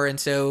before. And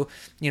so,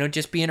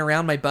 just being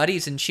around my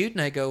buddies and shooting,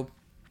 I go,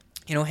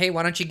 hey,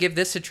 why don't you give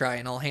this a try?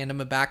 And I'll hand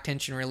them a back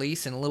tension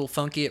release, and a little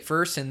funky at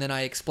first, and then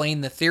I explain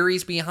the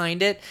theories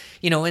behind it,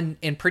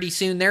 and pretty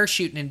soon they're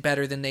shooting it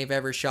better than they've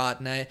ever shot.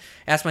 And I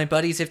asked my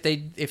buddies if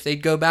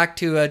they'd go back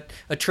to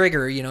a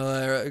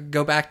trigger,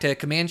 go back to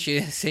Comanche.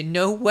 They say,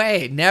 no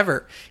way,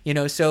 never.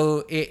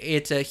 So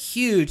it's a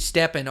huge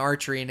step in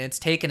archery, and it's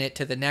taken it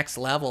to the next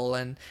level.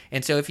 And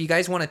so if you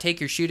guys want to take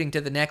your shooting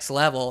to the next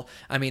level,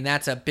 I mean,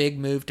 that's a big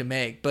move to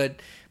make.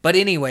 But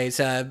anyways,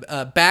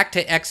 back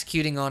to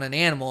executing on an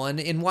animal,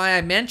 and why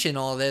I mention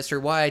all this, or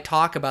why I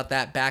talk about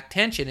that back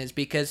tension, is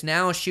because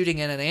now shooting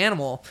at an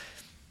animal,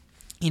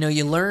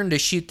 you learn to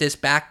shoot this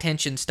back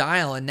tension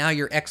style, and now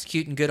you're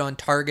executing good on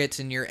targets,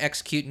 and you're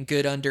executing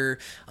good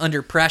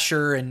under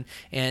pressure, and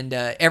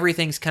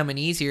everything's coming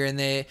easier,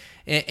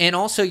 and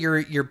also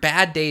your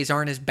bad days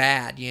aren't as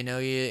bad,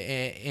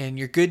 and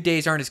your good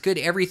days aren't as good.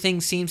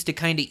 Everything seems to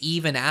kind of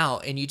even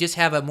out, and you just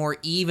have a more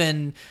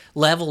even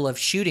level of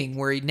shooting,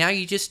 where now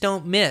you just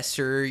don't miss,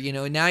 or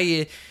now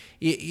you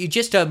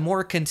just a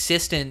more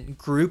consistent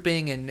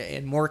grouping,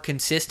 and more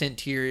consistent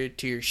to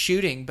your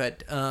shooting.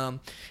 But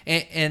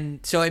and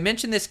so I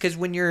mentioned this because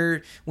when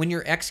you're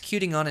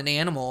executing on an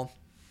animal,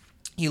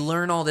 you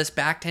learn all this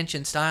back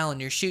tension style, and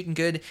you're shooting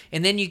good,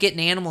 and then you get an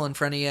animal in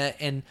front of you,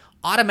 and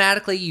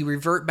automatically you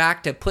revert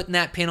back to putting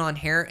that pin on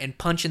hair and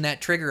punching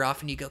that trigger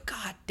off, and you go,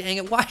 God dang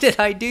it, why did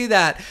I do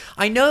that?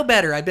 I know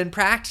better. I've been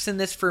practicing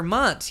this for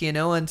months,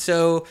 and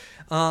so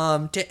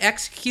to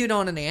execute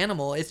on an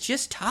animal, it's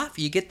just tough.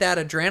 You get that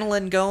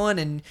adrenaline going,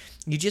 and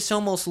you just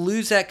almost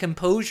lose that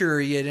composure.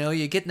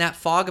 You get in that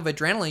fog of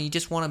adrenaline. You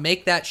just want to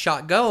make that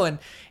shot go. And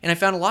I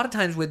found a lot of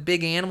times with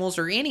big animals,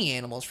 or any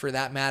animals for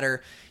that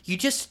matter, you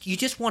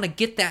just want to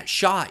get that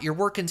shot. You're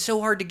working so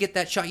hard to get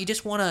that shot. You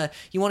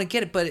want to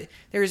get it, but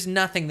there's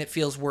nothing that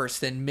feels worse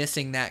than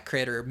missing that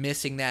critter,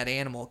 missing that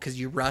animal, because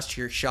you rushed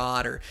your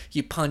shot, or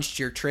you punched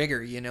your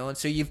trigger, and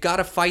so you've got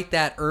to fight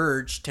that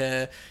urge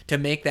to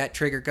make that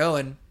trigger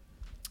go. And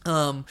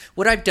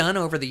what I've done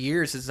over the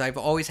years is I've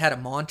always had a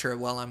mantra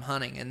while I'm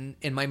hunting,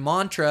 and my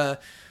mantra,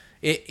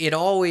 it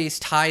always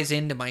ties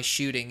into my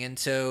shooting. And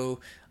so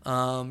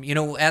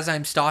as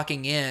I'm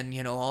stalking in,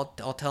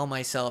 I'll tell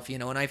myself,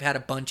 and I've had a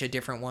bunch of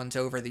different ones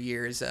over the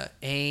years.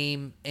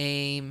 Aim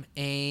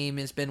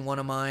has been one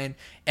of mine.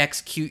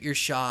 Execute your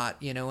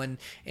shot, and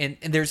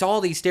there's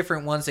all these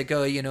different ones that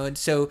go, and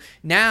so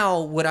now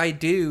what I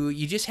do,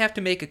 you just have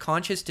to make a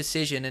conscious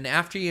decision. And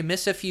after you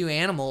miss a few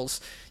animals,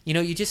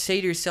 you just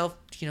say to yourself,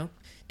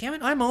 damn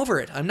it, I'm over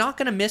it. I'm not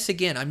going to miss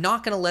again. I'm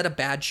not going to let a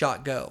bad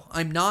shot go.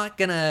 I'm not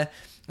going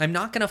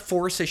to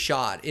force a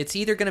shot. It's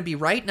either going to be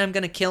right and I'm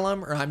going to kill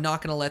him, or I'm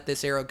not going to let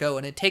this arrow go.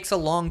 And it takes a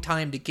long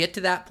time to get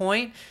to that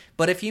point,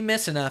 but if you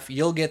miss enough,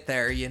 you'll get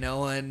there,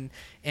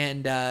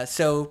 and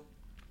so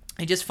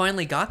I just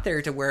finally got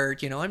there to where,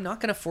 I'm not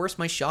going to force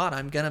my shot.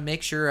 I'm going to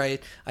make sure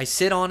I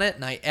sit on it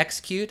and I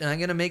execute, and I'm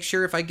going to make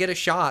sure if I get a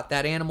shot,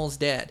 that animal's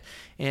dead.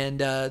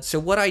 And so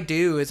what I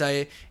do is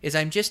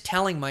I'm just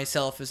telling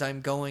myself as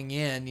I'm going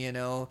in,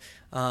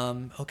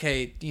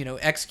 okay,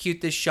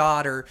 execute this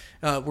shot, or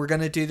we're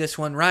going to do this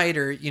one right,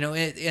 or, and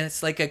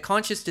it's like a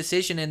conscious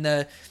decision. And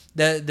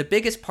the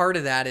biggest part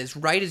of that is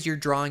right as you're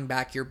drawing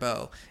back your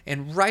bow.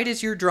 And right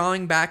as you're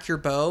drawing back your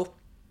bow,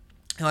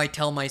 how I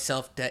tell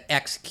myself to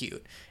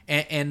execute.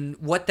 And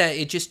what that,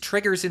 it just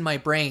triggers in my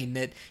brain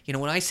that,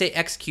 when I say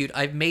execute,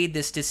 I've made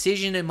this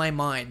decision in my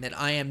mind that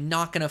I am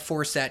not going to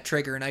force that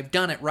trigger. And I've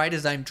done it right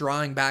as I'm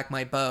drawing back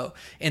my bow.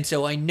 And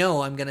so I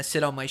know I'm going to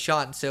sit on my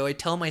shot. And so I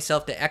tell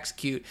myself to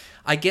execute.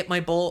 I get my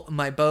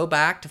bow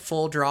back to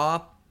full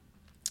draw,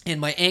 and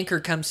my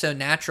anchor comes so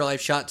natural. I've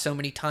shot so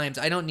many times.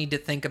 I don't need to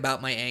think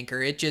about my anchor.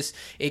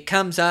 It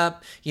comes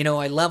up,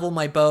 I level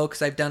my bow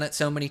because I've done it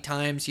so many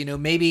times.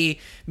 Maybe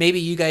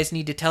you guys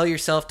need to tell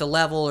yourself to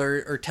level,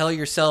 or tell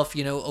yourself,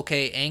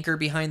 okay, anchor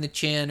behind the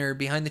chin or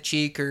behind the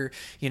cheek, or,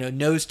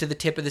 nose to the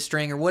tip of the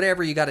string, or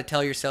whatever you got to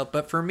tell yourself.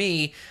 But for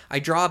me, I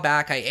draw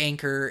back, I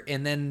anchor,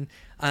 and then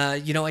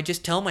I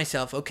just tell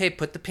myself, okay,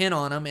 put the pin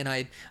on them, and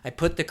I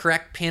put the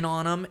correct pin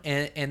on them,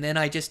 and then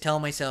I just tell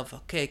myself,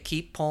 okay,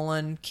 keep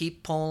pulling,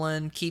 keep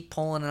pulling, keep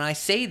pulling. And I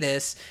say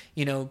this,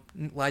 well,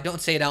 I don't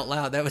say it out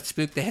loud. That would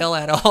spook the hell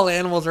out of all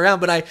animals around,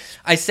 but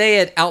I say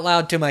it out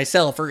loud to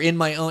myself or in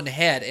my own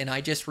head, and I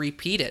just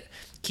repeat it.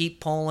 Keep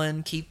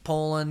pulling, keep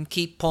pulling,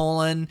 keep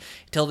pulling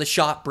until the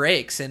shot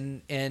breaks.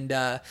 And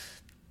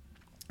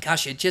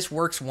gosh, it just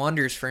works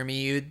wonders for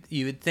me.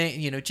 You would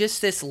think,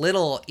 just this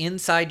little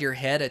inside your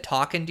head of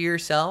talking to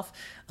yourself,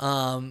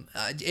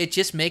 it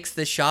just makes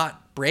the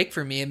shot break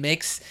for me. It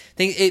makes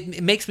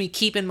me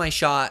keep in my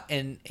shot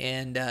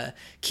and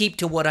keep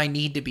to what I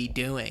need to be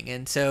doing.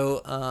 And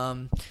so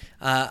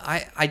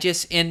I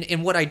just,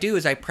 and what I do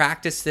is I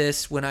practice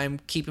this when I'm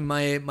keeping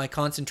my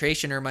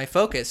concentration or my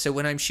focus. So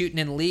when I'm shooting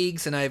in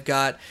leagues and I've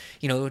got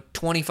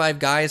 25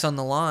 guys on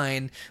the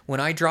line, when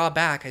I draw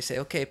back, I say,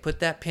 okay,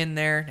 put that pin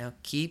there. Now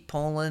keep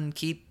pulling,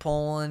 keep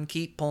pulling,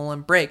 keep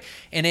pulling, break.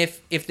 And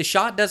if the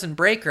shot doesn't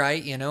break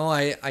right,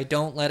 I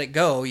don't let it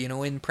go.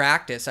 In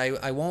practice,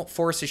 I won't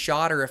force a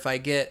shot, or if I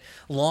get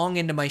long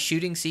into my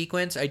shooting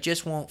sequence, I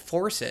just won't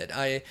force it.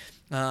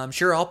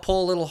 Sure, I'll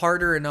pull a little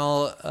harder, and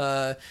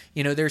I'll,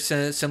 there's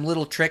some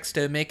little tricks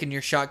to making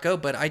your shot go,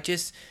 but I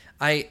just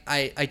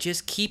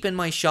keep in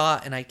my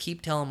shot, and I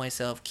keep telling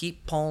myself,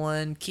 keep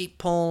pulling, keep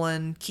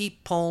pulling,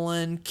 keep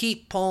pulling,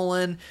 keep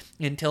pulling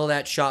until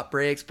that shot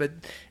breaks. But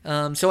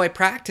so I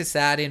practice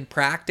that in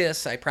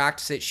practice. I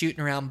practice it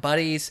shooting around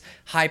buddies,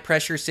 high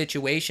pressure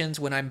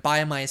situations when I'm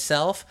by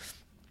myself.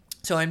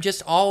 So I'm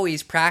just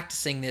always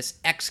practicing this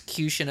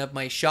execution of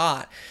my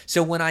shot.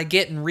 So when I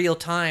get in real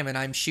time and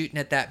I'm shooting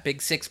at that big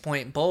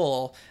 6-point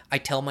bowl, I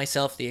tell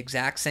myself the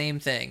exact same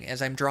thing.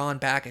 As I'm drawing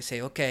back, I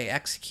say, okay,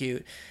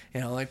 execute.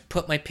 I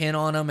put my pin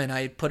on them and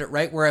I put it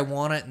right where I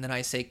want it. And then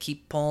I say,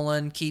 keep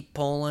pulling, keep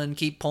pulling,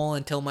 keep pulling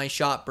until my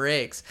shot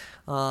breaks.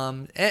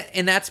 And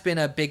that's been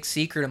a big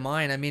secret of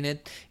mine. I mean,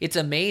 it's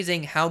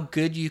amazing how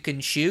good you can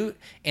shoot,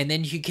 and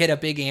then you get a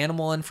big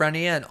animal in front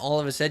of you and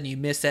all of a sudden you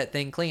miss that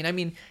thing clean. I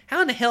mean,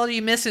 how in the hell do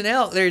you miss an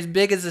elk? They're as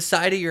big as the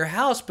side of your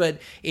house, but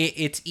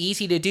it's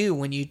easy to do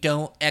when you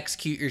don't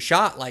execute your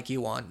shot like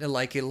you want,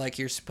 like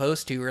you're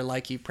supposed to, or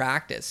like you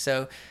practice.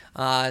 So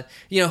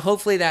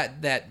hopefully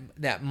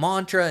that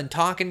mantra and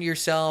talking to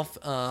yourself,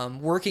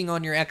 working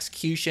on your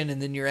execution,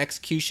 and then your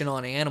execution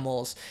on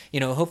animals,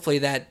 hopefully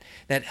that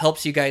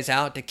helps you guys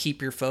out to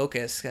keep your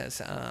focus.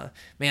 Because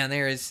man,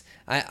 there's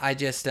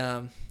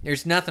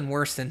nothing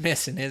worse than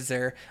missing, is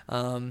there?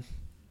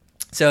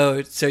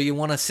 So you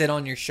want to sit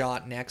on your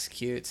shot and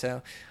execute.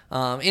 So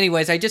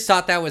anyways, I just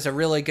thought that was a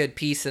really good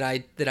piece that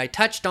I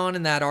touched on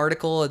in that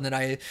article, and that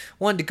I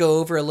wanted to go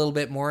over a little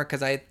bit more,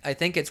 because I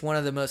think it's one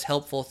of the most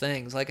helpful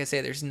things. Like I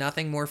say, there's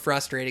nothing more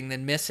frustrating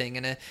than missing,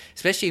 and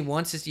especially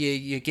once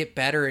you get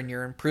better and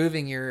you're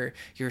improving your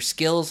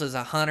skills as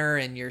a hunter,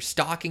 and your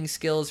stalking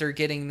skills are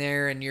getting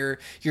there, and you're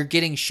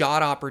getting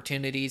shot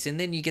opportunities, and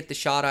then you get the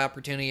shot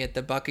opportunity at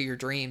the buck of your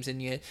dreams,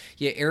 and you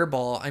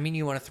airball. I mean,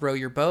 you want to throw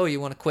your bow,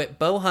 you want to quit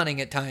bow hunting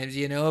at times,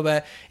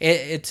 but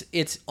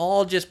it's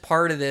all just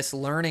part of this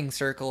learning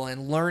circle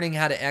and learning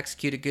how to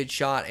execute a good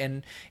shot.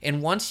 And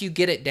once you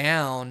get it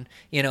down,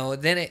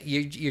 then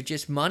you're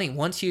just money.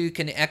 Once you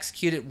can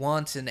execute it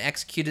once and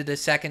execute it a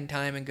second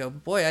time and go,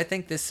 boy, I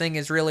think this thing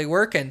is really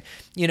working,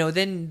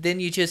 then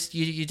you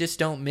just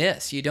don't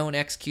miss. You don't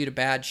execute a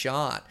bad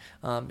shot.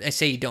 I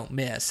say you don't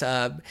miss.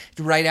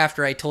 Right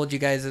after I told you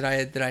guys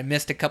that I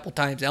missed a couple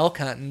times elk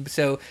hunting.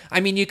 So I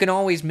mean, you can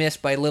always miss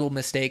by little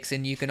mistakes,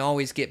 and you can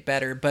always get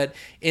better, but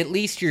at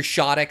least your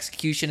shot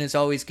execution is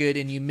always good,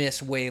 and you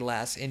miss way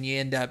less, and you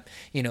end up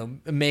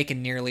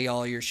making nearly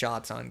all your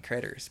shots on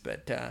critters.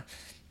 But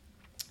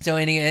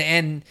so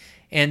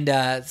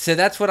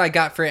that's what I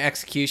got for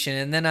execution.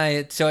 And then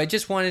I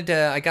just wanted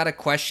to, I got a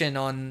question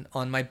on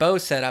my bow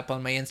setup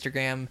on my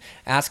Instagram,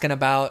 asking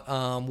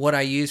about what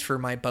I use for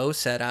my bow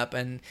setup,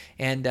 and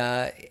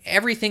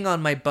everything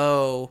on my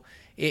bow,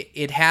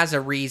 it has a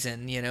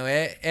reason.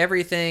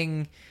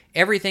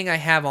 Everything I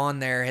have on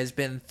there has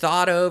been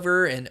thought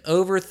over and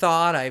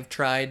overthought. I've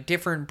tried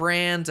different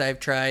brands. I've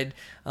tried,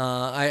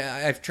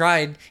 I've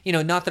tried,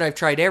 not that I've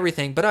tried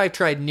everything, but I've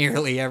tried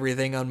nearly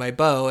everything on my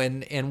bow,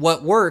 and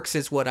what works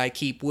is what I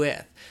keep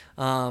with.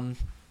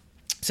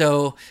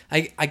 So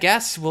I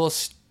guess we'll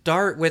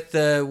start with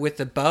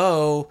the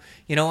bow.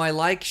 I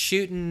like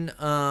shooting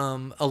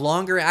a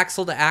longer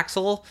axle to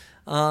axle,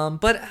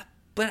 but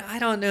I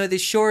don't know, the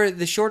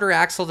shorter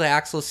axle to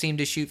axle seem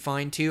to shoot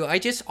fine too. I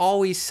just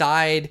always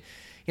side,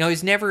 I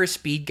was never a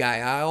speed guy.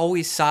 I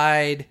always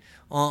side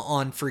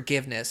on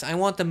forgiveness. I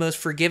want the most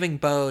forgiving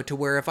bow, to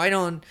where if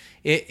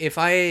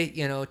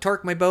I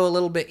torque my bow a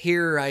little bit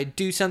here, or I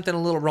do something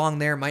a little wrong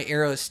there, my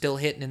arrow is still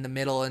hitting in the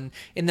middle, and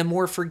the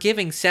more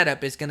forgiving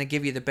setup is going to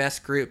give you the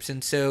best groups.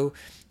 And so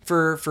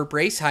for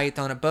brace height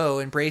on a bow,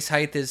 and brace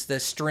height is the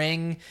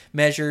string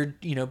measured,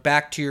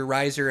 back to your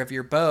riser of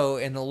your bow,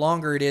 and the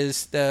longer it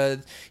is,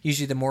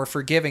 usually the more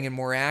forgiving and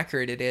more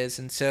accurate it is.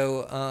 And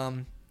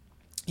so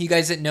you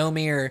guys that know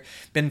me or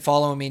been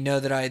following me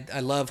know that I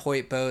love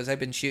Hoyt bows. I've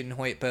been shooting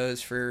Hoyt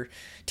bows for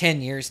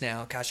 10 years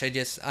now. Gosh,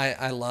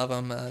 I love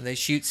them. They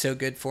shoot so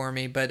good for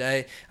me. But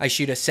I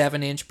shoot a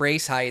 7-inch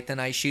brace height, and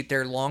I shoot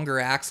their longer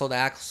axle to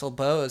axle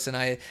bows, and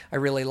I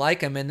really like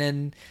them. And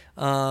then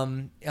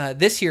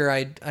this year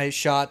I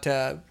shot,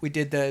 we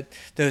did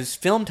those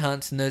filmed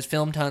hunts, and those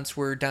filmed hunts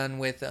were done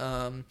with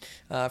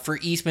for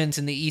Eastman's,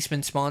 and the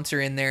Eastman sponsor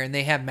in there, and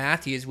they have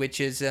Matthews,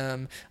 which is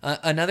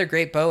another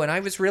great bow, and I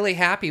was really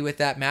happy with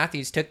that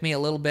Matthews. Took me a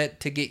little bit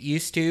to get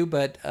used to,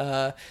 but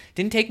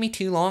didn't take me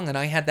too long, and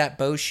I had that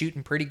bow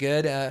shooting pretty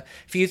good. A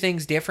few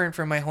things different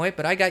from my Hoyt,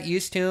 but I got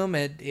used to them.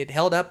 It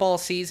held up all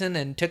season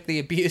and took the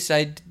abuse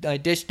I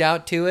dished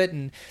out to it,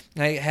 and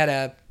I had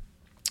a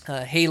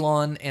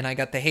Halon, and I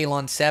got the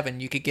Halon 7.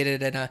 You could get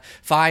it in a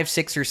 5,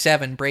 6, or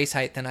 7 brace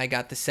height, then I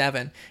got the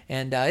 7.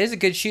 And it is a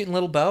good shooting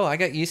little bow. I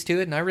got used to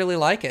it, and I really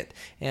like it.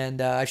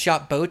 And I've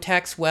shot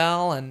Bowtechs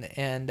well,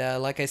 and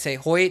like I say,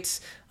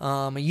 Hoyts.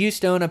 I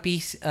used to own a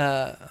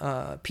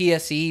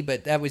PSE,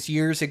 but that was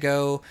years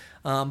ago.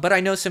 But I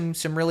know some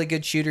really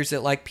good shooters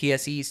that like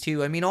PSEs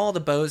too. I mean, all the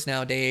bows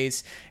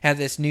nowadays have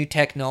this new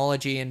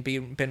technology and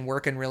been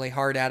working really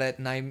hard at it.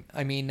 And I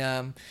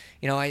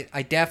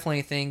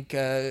definitely think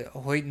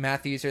Hoyt and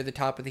Matthews are the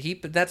top of the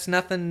heap. But that's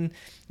nothing,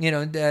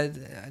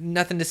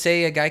 nothing to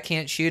say a guy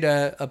can't shoot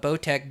a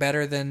Bowtech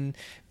better than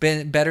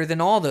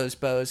all those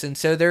bows. And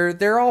so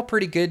they're all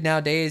pretty good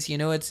nowadays.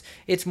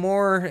 It's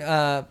more.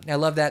 I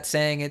love that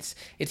saying.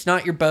 It's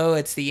not your bow,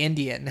 it's the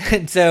Indian.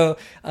 And so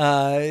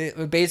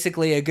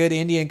basically a good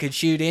Indian could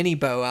shoot any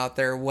bow out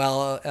there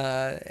well.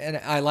 And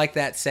I like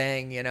that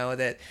saying.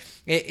 That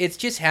it's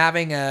just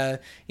having I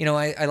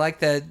like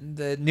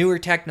the newer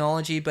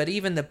technology, but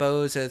even the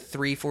bows of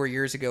 3-4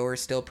 years ago are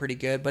still pretty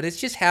good. But it's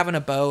just having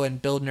a bow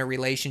and building a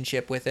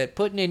relationship with it,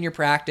 putting in your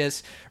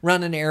practice,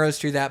 running arrows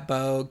through that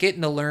bow,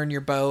 getting to learn your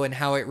bow and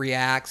how it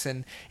reacts,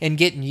 and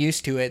getting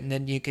used to it, and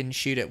then you can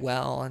shoot it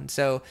well. And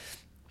so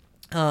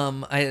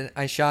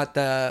I shot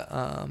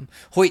the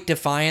Hoyt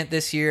Defiant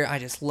this year. I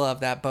just love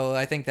that bow.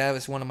 I think that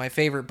was one of my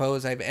favorite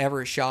bows I've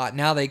ever shot.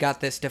 Now they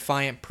got this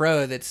Defiant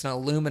Pro that's an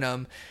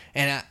aluminum,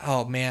 and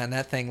oh man,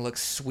 that thing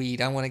looks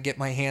sweet. I want to get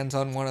my hands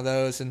on one of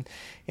those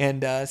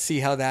and see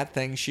how that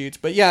thing shoots.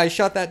 But yeah, I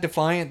shot that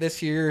Defiant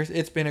this year.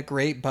 It's been a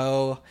great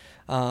bow.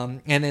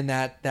 And then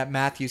that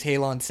Matthews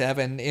Halon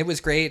 7, it was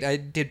great. I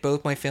did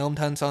both my filmed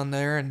hunts on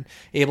there and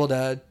able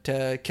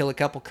to kill a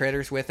couple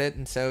critters with it.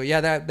 And so,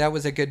 yeah, that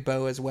was a good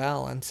bow as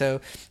well. And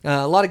so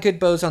a lot of good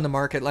bows on the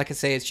market. Like I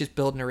say, it's just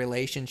building a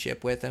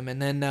relationship with them.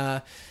 And then,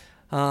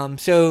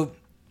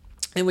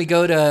 and we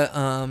go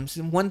to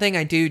one thing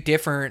I do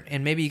different,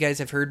 and maybe you guys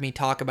have heard me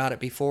talk about it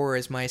before,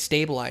 is my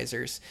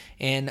stabilizers.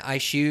 And I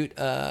shoot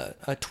a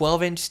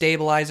 12-inch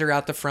stabilizer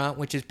out the front,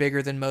 which is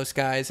bigger than most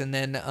guys. And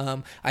then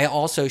I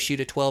also shoot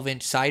a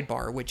 12-inch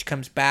sidebar, which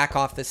comes back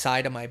off the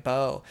side of my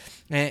bow.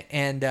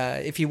 And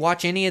if you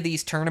watch any of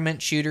these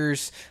tournament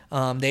shooters,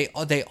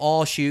 they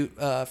all shoot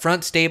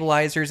front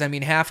stabilizers. I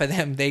mean, half of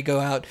them, they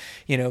go out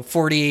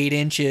 48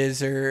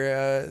 inches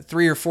or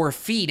 3 or 4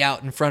 feet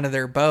out in front of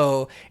their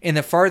bow. And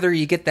the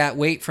farther you get that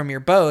weight from your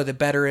bow, the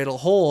better it'll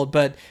hold.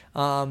 But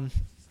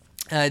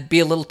it'd be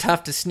a little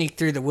tough to sneak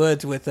through the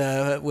woods with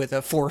a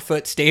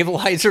 4-foot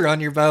stabilizer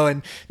on your bow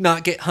and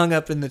not get hung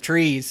up in the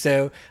trees.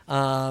 So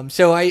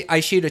I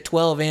shoot a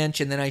 12-inch,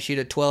 and then I shoot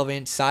a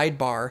 12-inch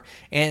sidebar.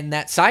 And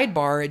that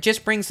sidebar, it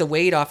just brings the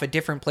weight off a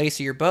different place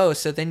of your bow,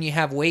 so then you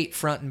have weight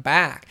front and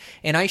back.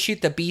 And I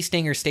shoot the Bee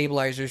Stinger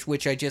stabilizers,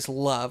 which I just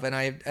love. And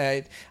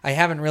I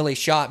haven't really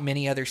shot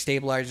many other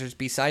stabilizers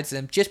besides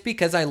them, just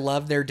because I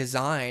love their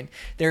design.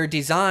 They're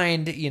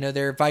designed,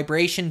 their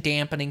vibration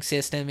dampening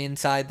system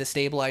inside the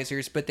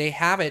stabilizers, but they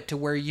have it to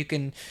where you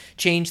can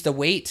change the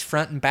weights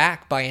front and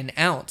back by an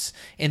ounce.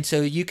 And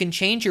so you can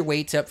change your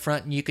weights up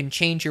front, and you can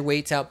change your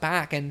weights out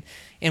back. And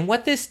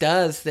what this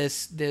does,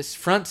 this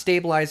front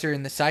stabilizer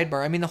and the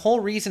sidebar, I mean, the whole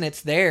reason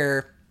it's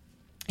there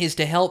is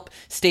to help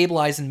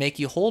stabilize and make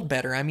you hold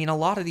better. I mean, a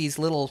lot of these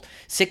little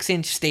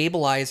 6-inch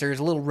stabilizers,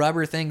 little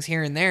rubber things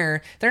here and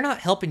there, they're not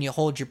helping you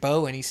hold your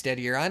bow any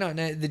steadier. I don't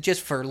know,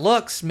 just for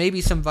looks,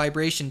 maybe some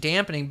vibration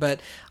dampening, but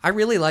I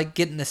really like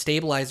getting the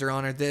stabilizer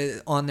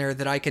on there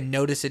that I can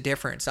notice a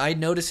difference. I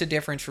notice a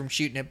difference from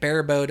shooting a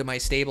bare bow to my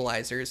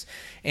stabilizers,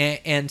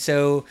 and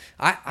so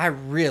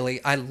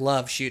I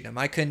love shooting them.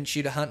 I couldn't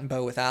shoot a hunting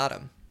bow without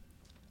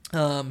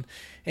them.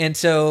 And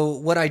so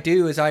what I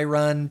do is I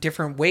run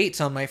different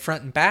weights on my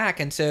front and back.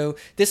 And so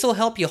this will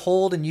help you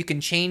hold, and you can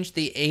change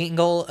the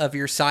angle of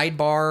your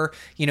sidebar,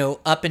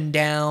 up and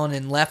down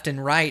and left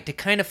and right to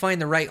kind of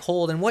find the right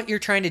hold. And what you're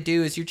trying to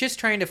do is you're just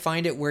trying to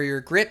find it where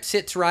your grip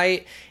sits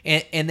right,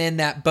 and then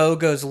that bow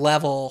goes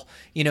level,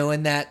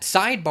 in that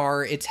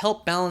sidebar. It's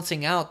help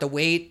balancing out the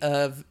weight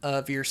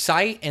of your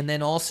sight, and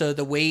then also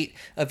the weight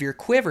of your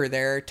quiver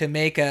there to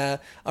make a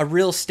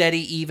real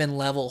steady, even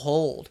level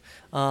hold.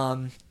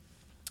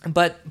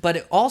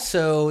 But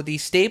also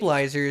these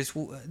stabilizers,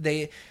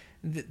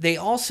 they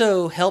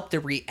also help the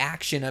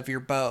reaction of your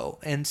bow.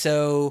 And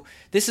so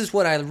this is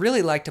what I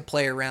really like to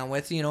play around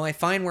with. I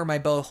find where my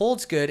bow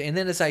holds good, and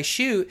then as I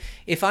shoot,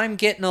 if I'm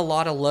getting a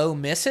lot of low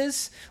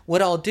misses,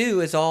 what I'll do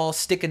is I'll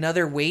stick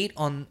another weight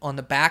on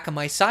the back of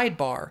my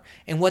sidebar.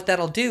 And what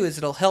that'll do is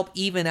it'll help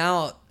even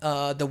out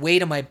the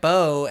weight of my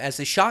bow as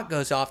the shot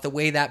goes off, the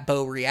way that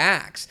bow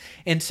reacts.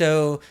 And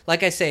so,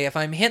 like I say, if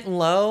I'm hitting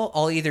low,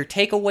 I'll either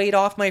take a weight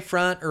off my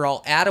front or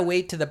I'll add a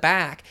weight to the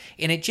back,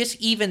 and it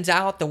just evens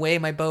out the way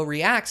my bow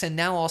reacts, and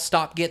now I'll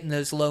stop getting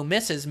those low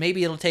misses.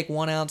 Maybe it'll take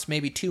 1 ounce,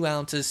 maybe 2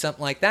 ounces,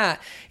 something like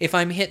that. If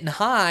I'm hitting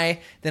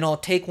high, then I'll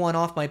take one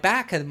off my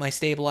back of my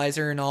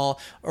stabilizer, and I'll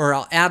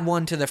add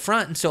one to the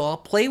front. And so I'll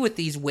play with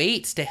these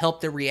weights to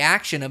help the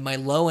reaction of my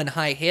low and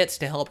high hits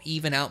to help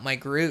even out my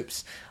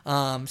groups.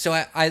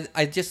 So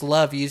I just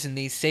love using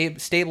these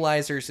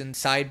stabilizers and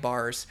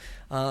sidebars.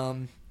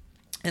 And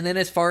then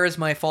as far as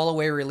my fall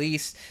away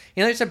release,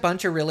 there's a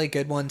bunch of really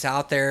good ones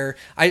out there.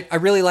 I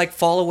really like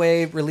fall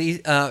away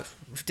release.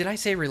 Did I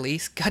say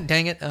release? God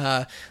dang it.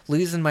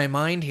 Losing my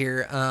mind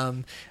here.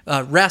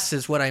 Rest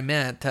is what I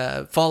meant.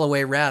 Fall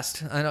away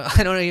rest.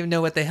 I don't even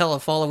know what the hell a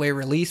fall away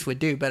release would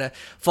do, but a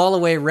fall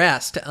away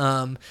rest.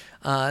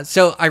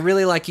 So I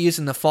really like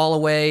using the fall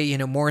away,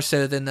 more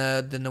so than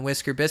the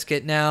Whisker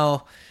Biscuit.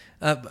 Now,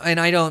 and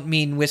I don't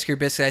mean Whisker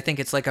Biscuit. I think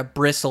it's like a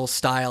bristle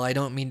style. I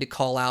don't mean to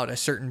call out a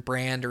certain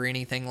brand or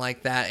anything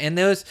like that. And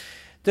those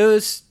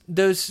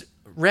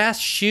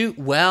rests shoot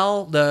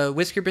well. The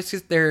Whisker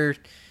Biscuits, they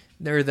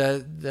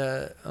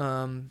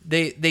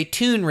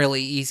tune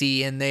really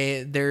easy, and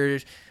they're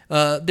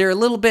a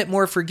little bit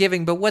more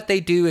forgiving, but what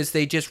they do is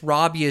they just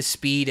rob you of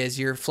speed as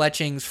your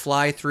fletchings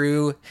fly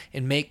through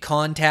and make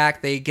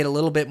contact. They get a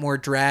little bit more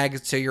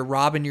drag, so you're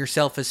robbing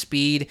yourself of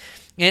speed.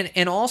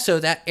 And also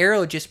that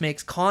arrow just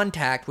makes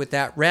contact with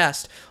that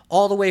rest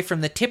all the way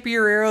from the tip of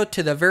your arrow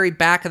to the very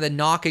back of the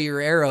nock of your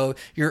arrow.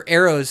 Your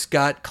arrow's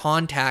got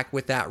contact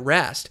with that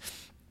rest.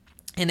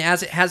 And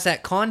as it has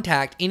that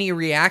contact, any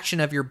reaction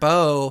of your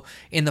bow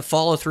in the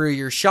follow through of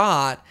your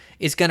shot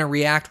is going to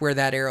react where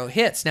that arrow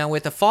hits. Now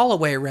with a fall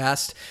away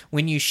rest,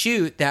 when you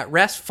shoot, that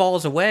rest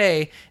falls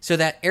away, so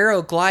that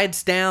arrow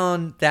glides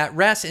down that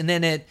rest, and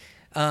then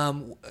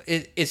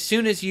as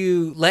soon as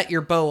you let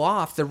your bow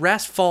off, the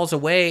rest falls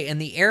away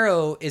and the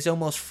arrow is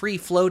almost free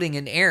floating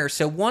in air.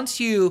 So once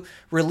you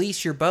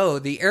release your bow,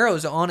 the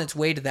arrow's on its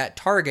way to that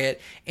target,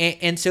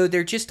 and so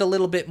they're just a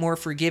little bit more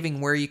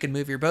forgiving where you can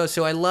move your bow.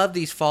 So I love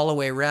these fall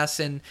away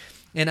rests, and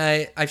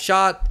I've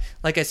shot,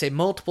 like I say,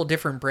 multiple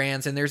different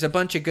brands, and there's a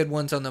bunch of good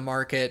ones on the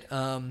market.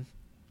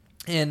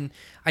 And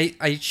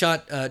I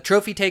shot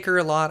Trophy Taker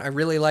a lot. I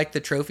really like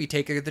the Trophy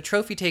Taker. The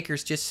Trophy Taker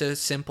is just so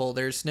simple.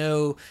 There's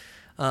no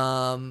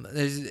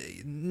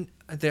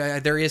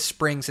there is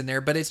springs in there,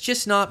 but it's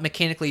just not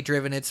mechanically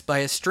driven. It's by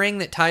a string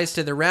that ties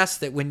to the rest,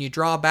 that when you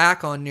draw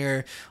back on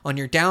your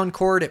down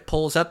cord, it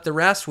pulls up the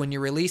rest. When you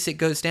release, it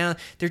goes down.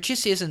 There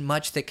just isn't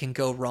much that can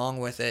go wrong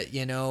with it.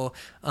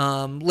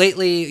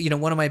 Lately,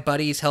 one of my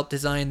buddies helped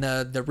design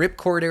the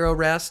ripcord arrow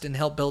rest and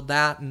helped build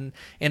that, and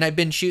I've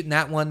been shooting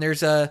that one.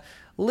 There's a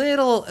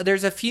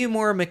few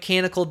more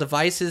mechanical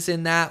devices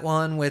in that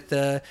one with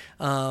the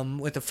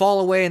fall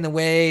away and the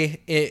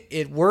way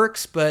it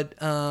works, but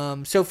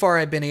so far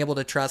I've been able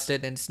to trust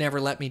it, and it's never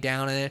let me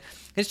down. And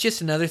it's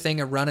just another thing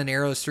of running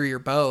arrows through your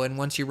bow, and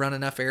once you run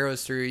enough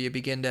arrows through, you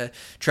begin to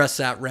trust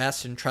that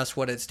rest and trust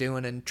what it's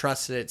doing and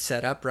trust that it's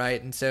set up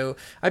right. And so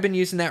I've been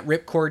using that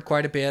ripcord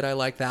quite a bit. I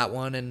like that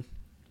one,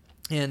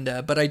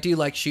 but I do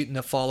like shooting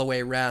the fall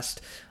away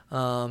rest.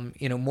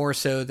 More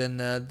so than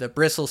the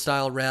bristle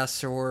style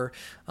rests or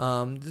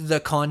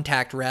the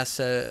contact rests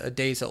a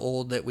days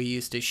old that we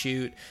used to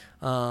shoot.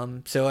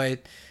 So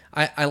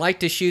I like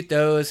to shoot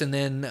those, and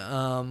then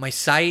my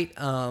sight.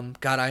 God,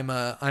 I'm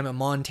a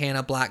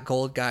Montana black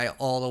gold guy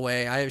all the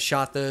way. I have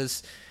shot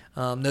those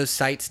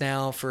sights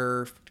now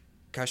for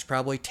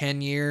probably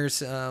 10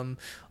 years.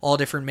 All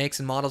different makes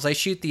and models. I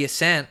shoot the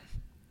Ascent,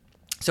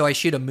 so I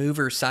shoot a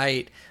mover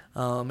sight.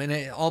 And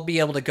I'll be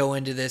able to go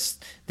into this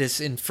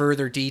in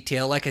further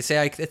detail. Like I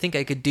say, I think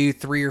I could do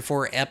 3 or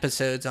 4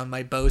 episodes on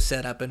my bow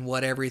setup and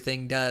what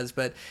everything does,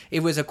 but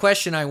it was a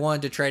question I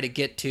wanted to try to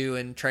get to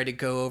and try to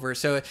go over.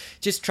 So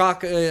just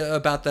talk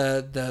about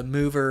the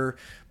mover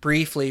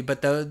briefly,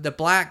 but the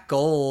black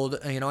gold,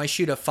 I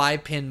shoot a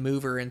 5-pin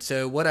mover, and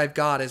so what I've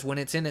got is when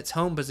it's in its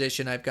home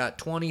position, I've got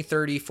 20,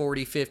 30,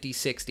 40, 50,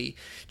 60.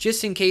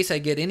 Just in case I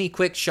get any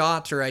quick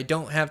shots or I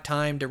don't have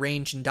time to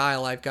range and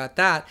dial, I've got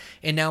that.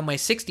 And now my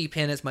 60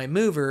 pin is my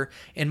mover,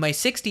 and my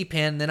 60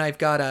 pin, then I've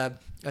got a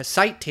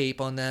sight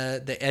tape on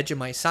the edge of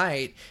my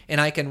sight,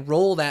 and I can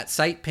roll that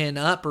sight pin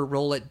up or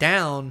roll it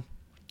down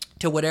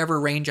to whatever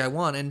range I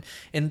want.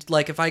 And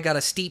like if I got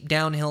a steep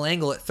downhill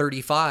angle at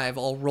 35,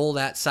 I'll roll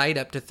that sight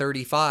up to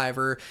 35.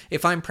 Or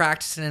if I'm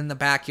practicing in the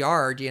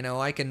backyard,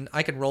 I can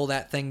roll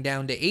that thing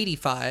down to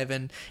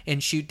 85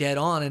 and shoot dead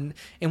on.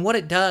 And what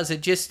it does,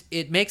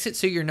 it makes it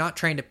so you're not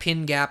trying to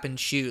pin gap and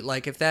shoot.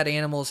 Like if that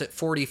animal's at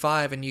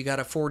 45 and you got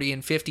a 40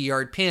 and 50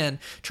 yard pin,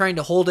 trying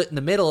to hold it in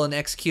the middle and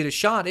execute a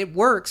shot, it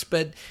works,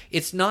 but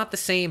it's not the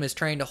same as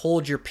trying to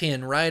hold your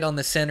pin right on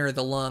the center of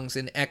the lungs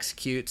and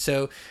execute.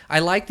 So I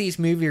like these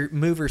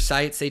mover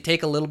sights. They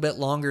take a little bit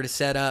longer to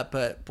set up,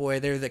 but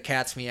boy, they're the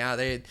cat's meow.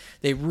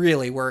 They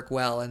really work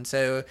well. And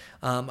so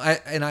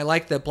I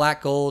like the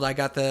black gold. I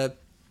get the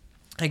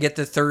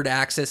third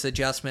axis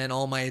adjustment.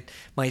 All my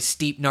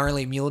steep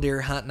gnarly mule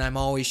deer hunting, I'm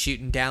always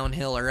shooting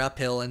downhill or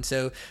uphill, and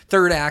so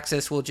third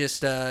axis will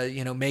just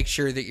make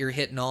sure that you're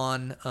hitting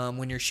on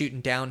when you're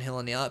shooting downhill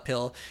and the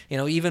uphill.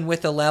 Even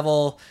with the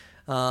level.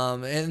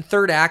 And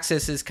third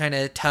axis is kind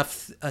of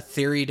tough a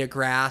theory to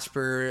grasp,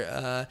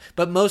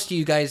 but most of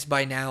you guys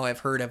by now have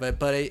heard of it.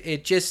 But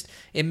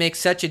it makes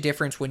such a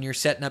difference when you're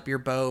setting up your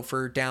bow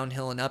for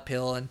downhill and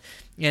uphill, and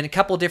a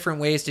couple different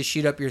ways to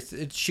shoot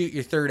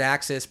your third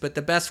axis. But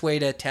the best way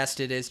to test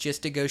it is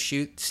just to go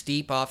shoot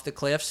steep off the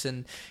cliffs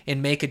and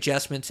make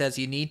adjustments as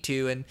you need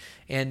to,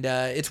 and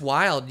it's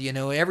wild,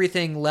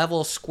 everything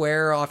level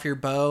square off your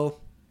bow.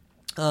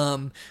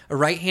 A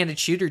right-handed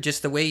shooter,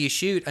 just the way you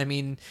shoot. I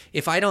mean,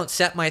 if I don't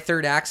set my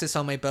third axis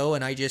on my bow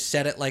and I just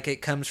set it like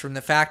it comes from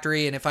the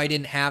factory, and if I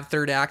didn't have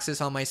third axis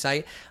on my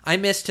sight, I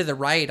miss to the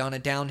right on a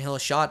downhill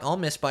shot, I'll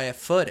miss by a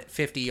foot at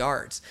 50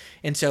 yards.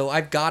 And so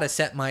I've got to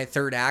set my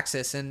third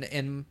axis,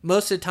 and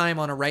most of the time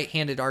on a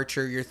right-handed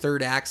archer, your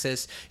third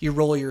axis, you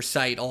roll your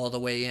sight all the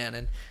way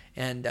in,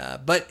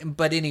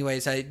 but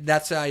anyways, I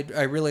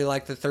really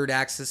like the third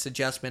axis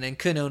adjustment and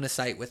couldn't own a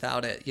sight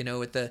without it.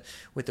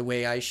 With the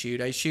way I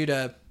shoot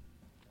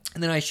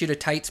and then I shoot a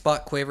tight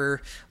spot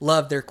quiver.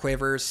 Love their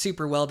quivers,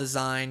 super well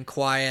designed,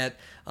 quiet.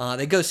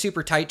 They go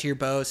super tight to your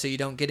bow, so you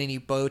don't get any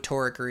bow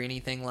torque or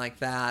anything like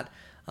that.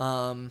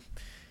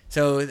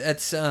 So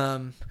that's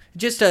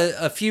just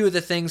a few of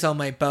the things on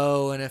my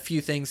bow and a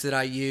few things that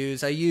I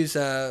use.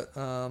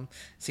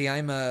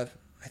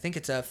 I think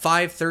it's a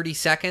 5/30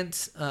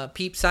 seconds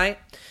peep sight.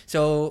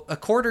 So a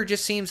quarter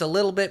just seems a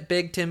little bit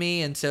big to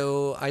me, and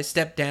so I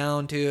stepped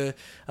down to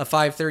a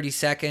 5/30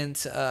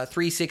 seconds.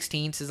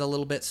 3/16 is a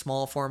little bit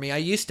small for me. I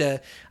used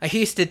to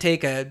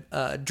take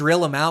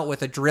drill them out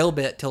with a drill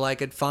bit till I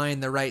could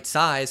find the right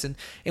size.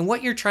 And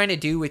what you're trying to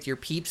do with your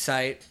peep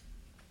sight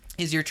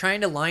is you're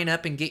trying to line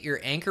up and get your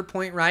anchor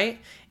point right,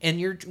 and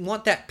you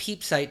want that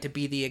peep sight to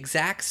be the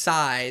exact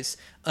size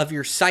of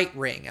your sight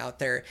ring out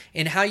there.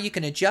 And how you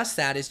can adjust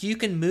that is you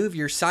can move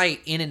your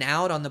sight in and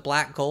out on the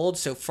black gold,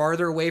 so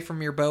farther away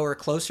from your bow or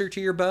closer to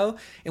your bow.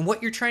 And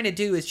what you're trying to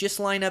do is just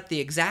line up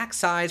the exact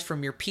size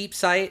from your peep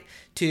sight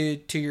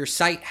to your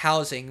sight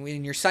housing.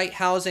 When your sight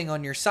housing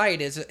on your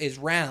sight is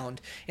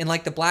round, and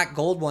like the black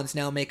gold ones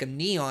now make them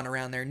neon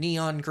around there,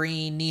 neon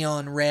green,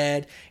 neon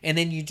red, and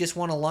then you just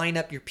want to line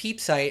up your peep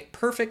sight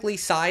perfectly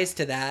sized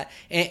to that,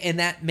 and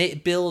that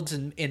builds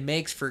and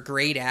makes for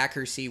great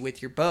accuracy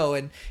with your bow.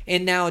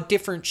 And now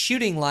different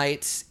shooting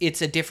lights,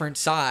 it's a different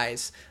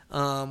size,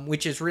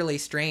 which is really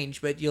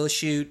strange, but you'll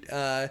shoot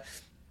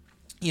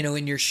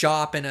in your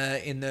shop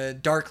in the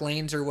dark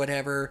lanes or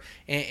whatever,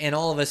 and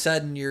all of a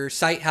sudden your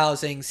sight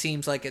housing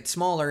seems like it's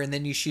smaller, and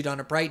then you shoot on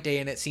a bright day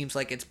and it seems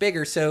like it's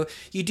bigger. So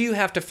you do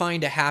have to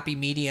find a happy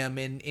medium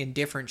in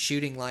different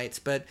shooting lights,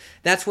 but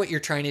that's what you're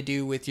trying to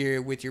do with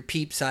your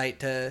peep sight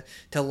to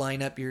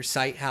line up your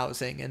sight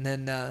housing. And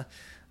then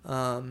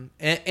and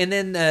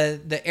then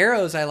the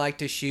arrows I like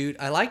to shoot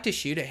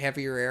a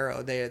heavier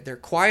arrow. They're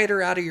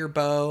quieter out of your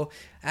bow,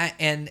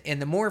 and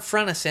the more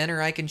front of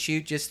center I can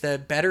shoot, just the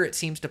better it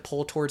seems to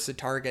pull towards the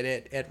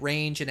target at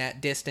range and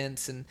at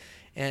distance.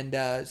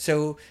 And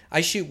so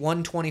I shoot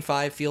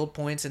 125 field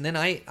points, and then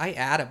I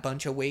add a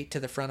bunch of weight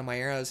to the front of my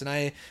arrows.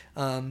 And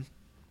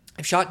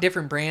I've shot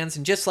different brands,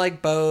 and just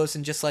like bows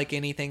and just like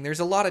anything,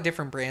 there's a lot of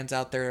different brands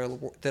out there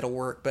that'll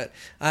work, but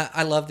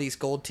I love these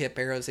gold tip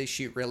arrows. They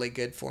shoot really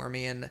good for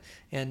me, and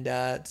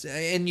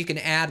you can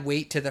add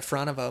weight to the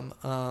front of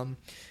them.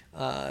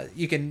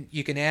 You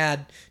can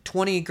add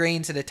 20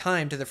 grains at a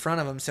time to the front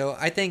of them. So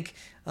I think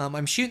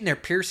I'm shooting their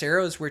Pierce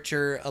arrows, which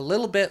are a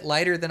little bit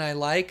lighter than I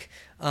like,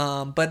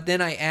 but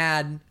then I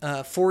add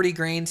 40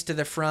 grains to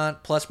the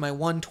front, plus my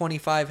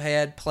 125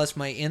 head, plus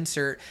my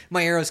insert.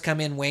 My arrows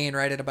come in weighing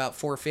right at about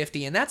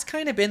 450, and that's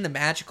kind of been the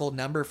magical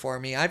number for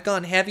me. I've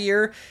gone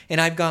heavier and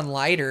I've gone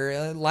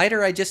lighter.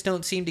 Lighter, I just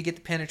don't seem to get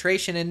the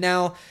penetration, and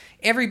now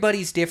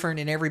everybody's different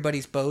and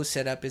everybody's bow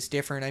setup is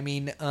different. I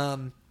mean,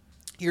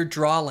 your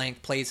draw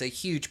length plays a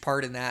huge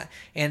part in that,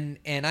 and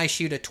I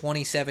shoot a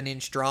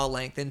 27-inch draw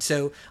length, and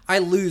so I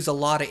lose a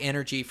lot of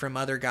energy from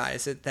other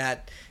guys at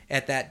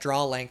that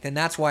draw length, and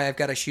that's why I've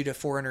got to shoot a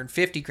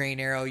 450 grain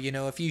arrow.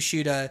 If you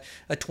shoot a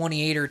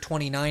 28 or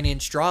 29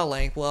 inch draw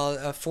length, well,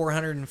 a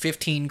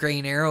 415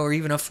 grain arrow or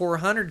even a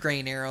 400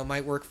 grain arrow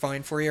might work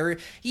fine for you, or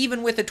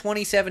even with a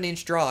 27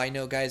 inch draw. I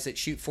know guys that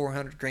shoot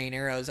 400 grain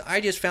arrows.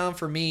 I just found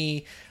for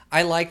me,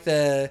 I like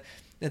the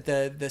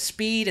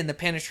speed and the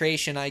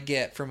penetration I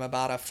get from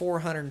about a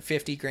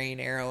 450 grain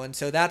arrow, and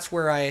so that's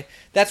where I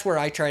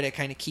try to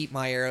kind of keep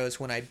my arrows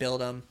when I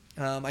build them.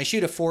 I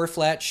shoot a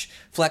 4-fletch,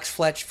 flex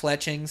fletch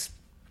fletchings,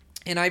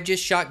 and I've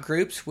just shot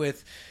groups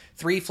with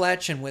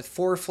 3-fletch and with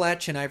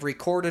 4-fletch, and I've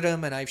recorded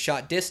them, and I've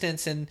shot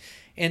distance, and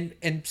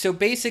so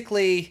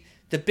basically,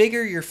 the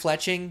bigger your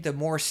fletching, the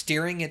more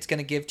steering it's going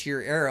to give to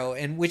your arrow,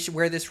 and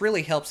where this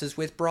really helps is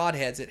with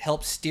broadheads. It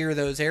helps steer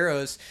those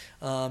arrows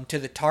to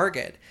the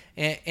target,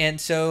 and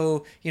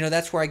so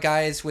that's why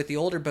guys with the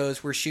older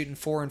bows were shooting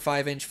 4 and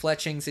 5 inch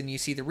fletchings, and you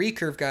see the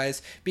recurve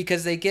guys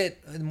because they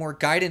get more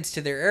guidance to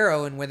their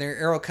arrow, and when their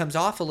arrow comes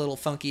off a little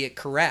funky, it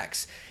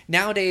corrects.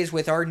 Nowadays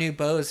with our new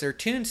bows, they're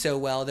tuned so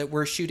well that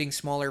we're shooting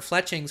smaller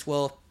fletchings.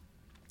 Well,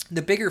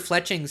 the bigger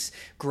fletchings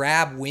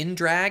grab wind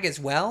drag as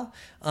well,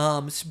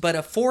 but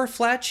a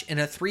 4-fletch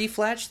and a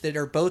 3-fletch that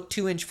are both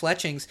 2-inch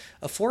fletchings,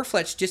 a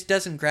 4-fletch just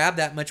doesn't grab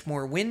that much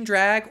more wind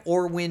drag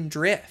or wind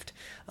drift.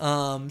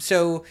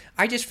 So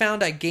I just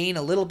found I gain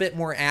a little bit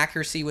more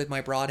accuracy with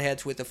my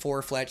broadheads with the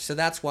 4-fletch, so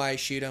that's why I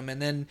shoot them.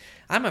 And then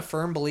I'm a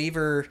firm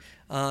believer.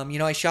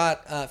 I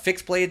shot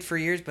fixed blade for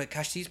years, but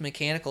gosh, these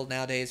mechanical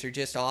nowadays are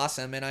just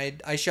awesome. And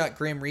I shot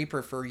Grim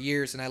Reaper for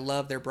years, and I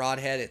love their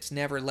broadhead. It's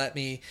never let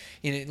me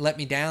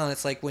down.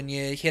 It's like when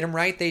you hit them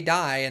right, they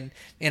die.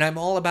 And I'm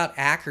all about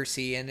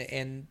accuracy,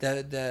 and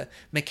the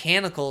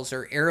mechanicals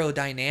are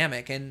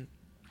aerodynamic. And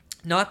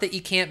not that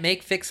you can't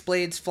make fixed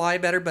blades fly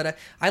better, but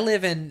I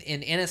live in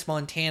Ennis,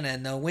 Montana,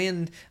 and the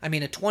wind, a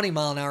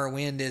 20-mile-an-hour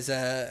wind is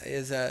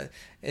an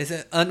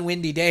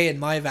unwindy day in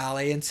my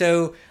valley, and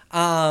so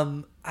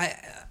I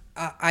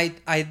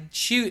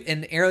shoot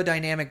an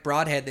aerodynamic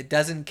broadhead that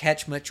doesn't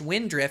catch much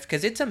wind drift,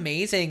 because it's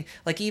amazing.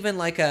 Like even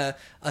like a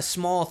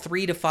small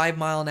 3 to 5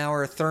 mile an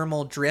hour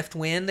thermal drift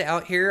wind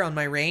out here on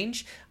my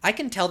range, I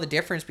can tell the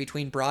difference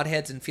between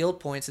broadheads and field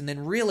points, and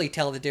then really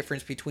tell the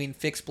difference between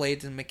fixed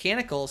blades and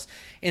mechanicals.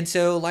 And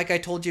so, like I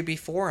told you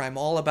before, I'm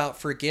all about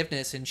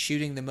forgiveness and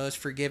shooting the most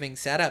forgiving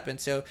setup.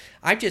 And so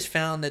I've just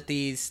found that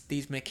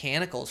these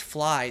mechanicals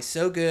fly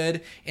so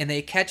good, and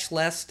they catch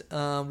less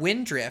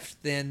wind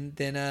drift than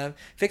a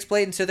fixed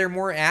blade, and so they're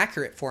more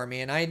accurate for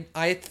me. And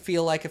I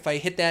feel like if I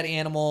hit that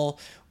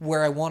animal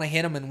where I want to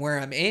hit them and where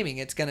I'm aiming,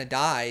 it's going to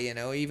die,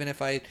 even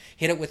if I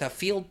hit it with a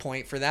field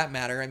point, for that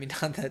matter.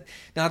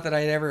 Not that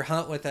I'd ever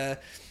hunt with a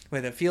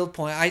field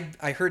point.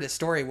 I heard a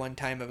story one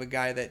time of a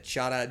guy that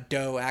shot a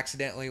doe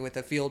accidentally with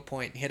a field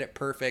point and hit it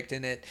perfect,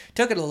 and it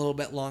took it a little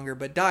bit longer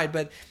but died.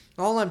 But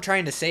all I'm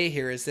trying to say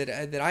here is that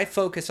I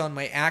focus on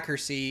my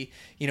accuracy,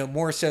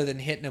 more so than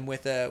hitting them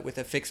with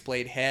a fixed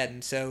blade head.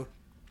 And so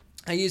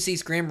I used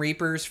these Grim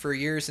Reapers for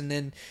years, and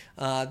then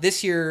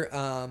this year,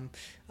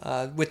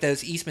 with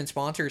those Eastman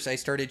sponsors, I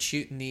started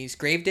shooting these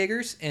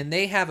Gravediggers, and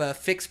they have a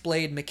fixed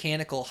blade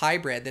mechanical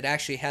hybrid that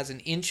actually has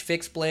an inch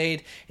fixed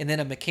blade, and then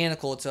a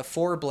mechanical, it's a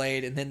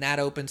 4-blade, and then that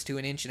opens to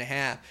 1.5 inches.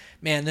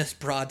 Man, those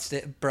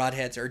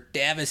broadheads are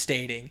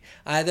devastating.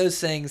 Those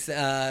things,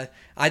 I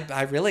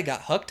really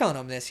got hooked on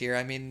them this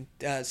year.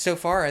 So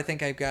far, I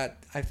think I've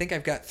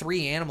got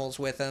 3 animals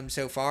with them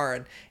so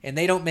far, and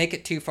they don't make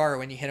it too far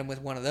when you hit them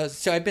with one of those.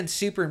 So I've been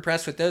super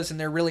impressed with those, and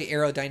they're really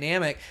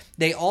aerodynamic.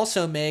 They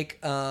also make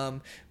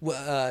not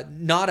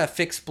a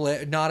fixed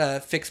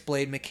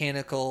blade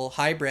mechanical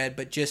hybrid,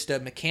 but just a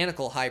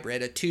mechanical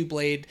hybrid, a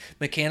 2-blade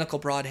mechanical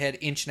broadhead,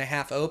 1.5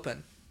 inch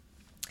open.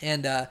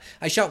 And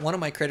I shot one of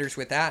my critters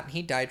with that, and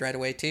he died right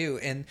away too.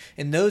 And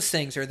those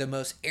things are the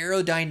most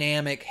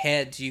aerodynamic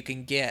heads you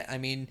can get.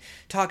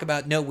 Talk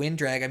about no wind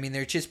drag.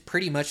 They're just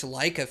pretty much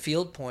like a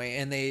field point,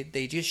 and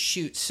they just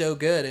shoot so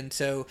good. And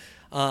so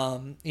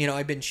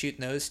I've been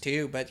shooting those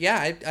too. But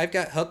yeah, I've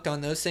got hooked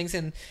on those things.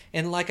 And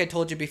like I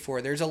told you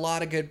before, there's a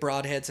lot of good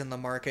broadheads in the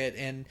market,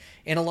 and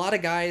a lot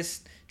of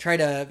guys try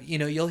to,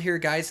 you'll hear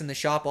guys in the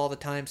shop all the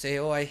time say,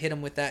 "Oh, I hit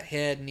him with that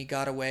head and he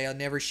got away. I'll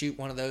never shoot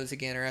one of those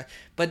again."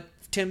 But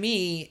to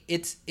me,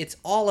 it's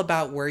all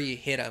about where you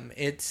hit him.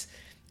 It's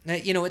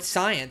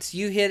science.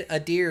 You hit a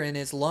deer in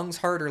his lungs,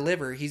 heart, or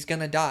liver, he's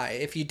gonna die.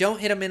 If you don't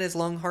hit him in his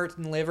lung, heart,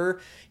 and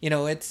liver,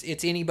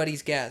 it's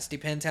anybody's guess.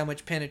 Depends how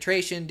much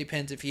penetration.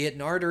 Depends if you hit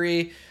an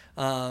artery.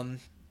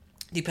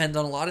 Depends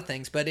on a lot of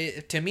things, but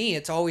to me,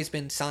 it's always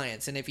been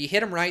science. And if you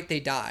hit them right,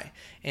 they die.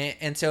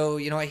 And so,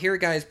 I hear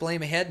guys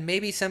blame a head.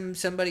 Maybe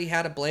somebody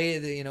had a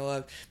blade,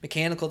 a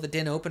mechanical that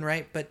didn't open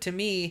right. But to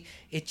me,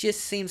 it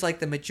just seems like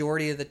the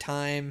majority of the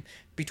time,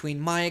 between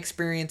my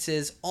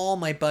experiences, all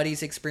my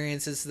buddies'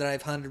 experiences that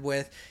I've hunted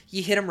with,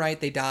 you hit them right,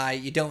 they die.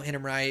 You don't hit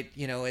them right,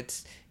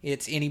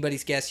 it's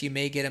anybody's guess. You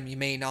may get them, you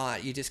may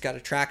not. You just got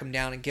to track them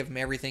down and give them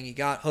everything you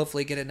got.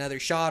 Hopefully get another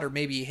shot, or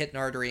maybe you hit an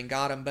artery and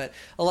got them. But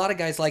a lot of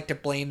guys like to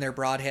blame their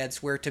broadheads,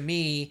 where to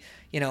me,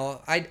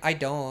 I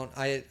don't.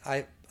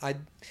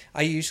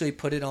 I usually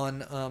put it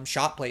on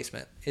shot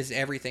placement is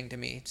everything to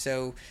me.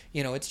 So,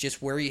 it's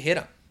just where you hit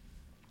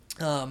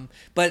them.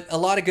 But a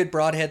lot of good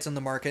broadheads on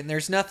the market, and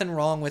there's nothing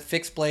wrong with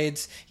fixed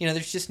blades.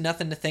 There's just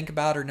nothing to think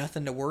about or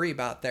nothing to worry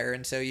about there.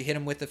 And so you hit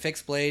them with the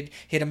fixed blade,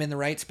 hit them in the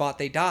right spot,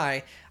 they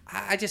die.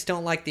 I just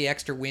don't like the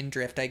extra wind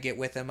drift I get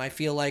with them. I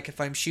feel like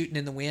if I'm shooting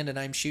in the wind and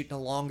I'm shooting a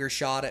longer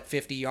shot at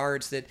 50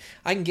 yards, that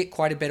I can get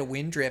quite a bit of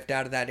wind drift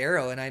out of that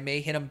arrow, and I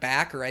may hit them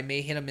back, or I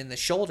may hit them in the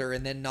shoulder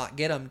and then not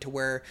get them to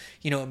where,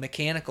 a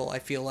mechanical, I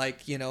feel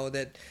like,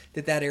 that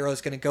arrow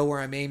is going to go where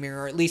I'm aiming,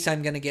 or at least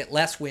I'm going to get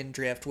less wind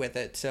drift with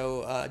it.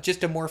 So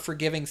just a more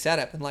forgiving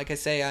setup. And like I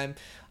say,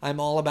 I'm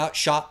all about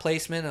shot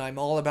placement, and I'm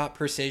all about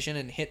precision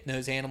and hitting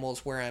those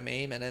animals where I'm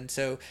aiming. And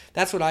so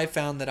that's what I've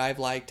found that I've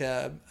liked.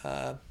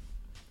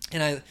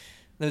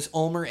 Those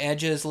Ulmer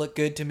edges look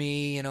good to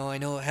me. I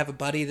know I have a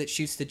buddy that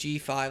shoots the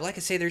G5. Like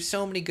I say, there's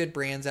so many good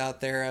brands out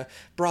there,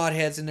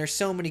 broadheads, and there's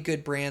so many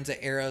good brands of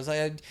arrows.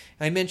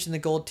 I mentioned the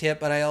Gold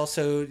Tip, but I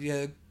also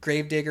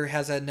Gravedigger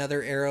has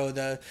another arrow,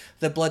 the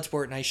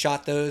Bloodsport, and I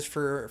shot those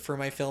for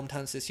my filmed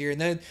hunts this year.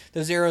 And then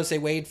those arrows, they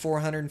weighed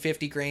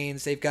 450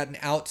 grains. They've got an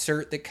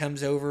outsert that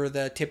comes over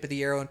the tip of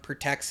the arrow and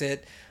protects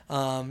it.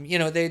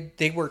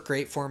 They work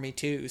great for me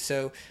too.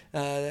 So,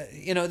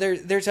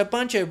 there's a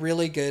bunch of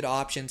really good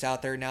options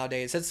out there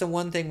nowadays. That's the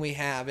one thing we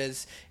have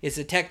is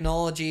the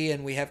technology,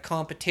 and we have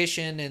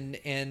competition,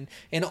 and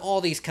all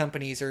these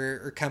companies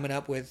are coming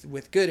up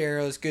with good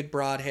arrows, good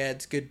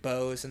broadheads, good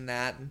bows, and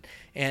that.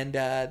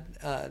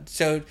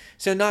 So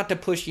not to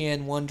push you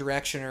in one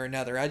direction or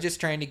another. I'm just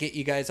trying to get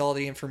you guys all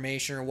the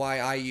information, or why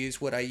I use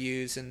what I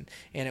use, and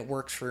it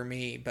works for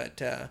me.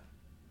 But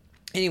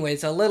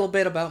anyways, a little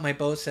bit about my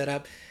bow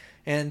setup.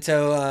 And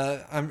so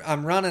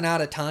I'm running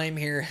out of time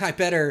here. I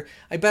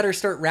better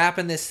start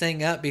wrapping this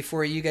thing up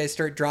before you guys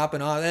start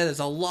dropping off. That is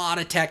a lot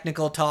of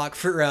technical talk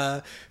for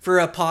a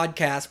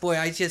podcast. Boy,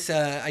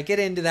 I get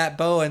into that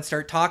bow and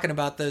start talking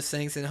about those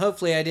things, and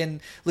hopefully I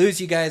didn't lose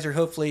you guys, or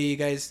hopefully you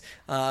guys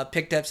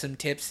picked up some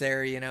tips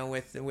there,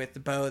 with the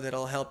bow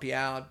that'll help you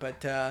out.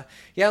 But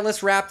yeah,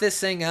 let's wrap this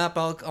thing up.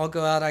 I'll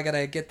go out. I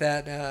gotta get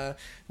that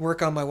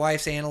work on my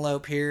wife's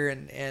antelope here,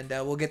 and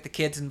we'll get the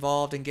kids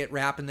involved and get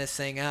wrapping this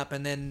thing up,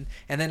 and then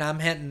I'm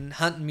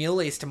hunting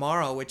muleys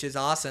tomorrow, which is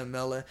awesome.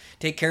 I'll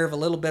take care of a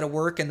little bit of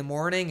work in the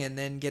morning and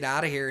then get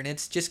out of here, and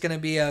it's just going to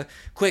be a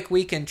quick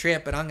weekend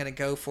trip, but I'm going to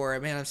go for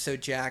it. Man, I'm so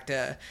jacked.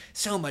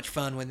 So much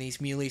fun when these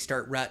muleys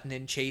start rutting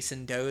and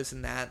chasing does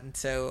and that. And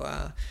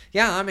so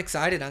yeah, I'm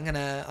excited. I'm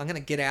gonna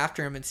get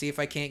after them and see if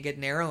I can't get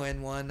an arrow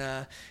in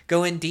one.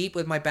 Go in deep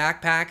with my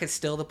backpack is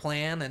still the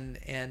plan,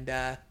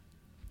 and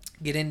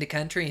get into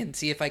country and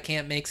see if I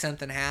can't make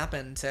something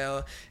happen.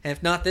 So, and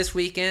if not this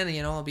weekend,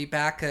 I'll be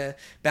back the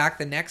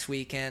next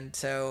weekend.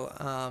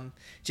 So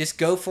just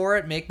go for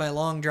it, make my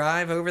long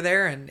drive over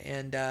there,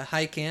 and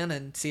hike in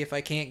and see if I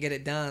can't get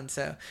it done.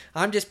 So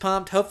I'm just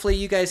pumped. Hopefully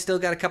you guys still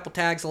got a couple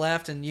tags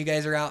left, and you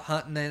guys are out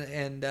hunting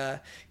and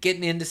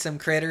getting into some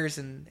critters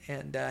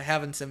and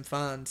having some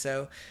fun.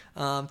 So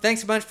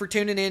thanks a bunch for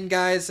tuning in,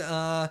 guys.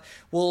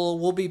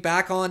 We'll be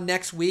back on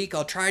next week.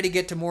 I'll try to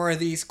get to more of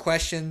these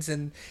questions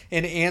and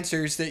answers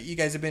that you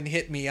guys have been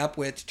hitting me up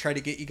with to try to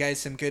get you guys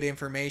some good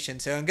information.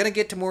 So I'm going to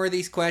get to more of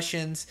these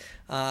questions.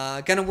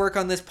 Going to work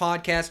on this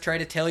podcast, try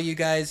to tell you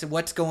guys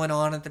what's going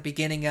on at the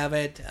beginning of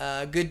it,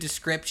 good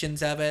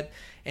descriptions of it,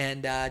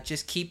 and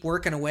just keep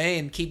working away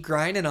and keep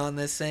grinding on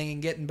this thing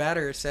and getting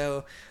better.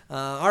 So,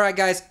 all right,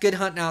 guys, good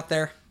hunting out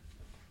there.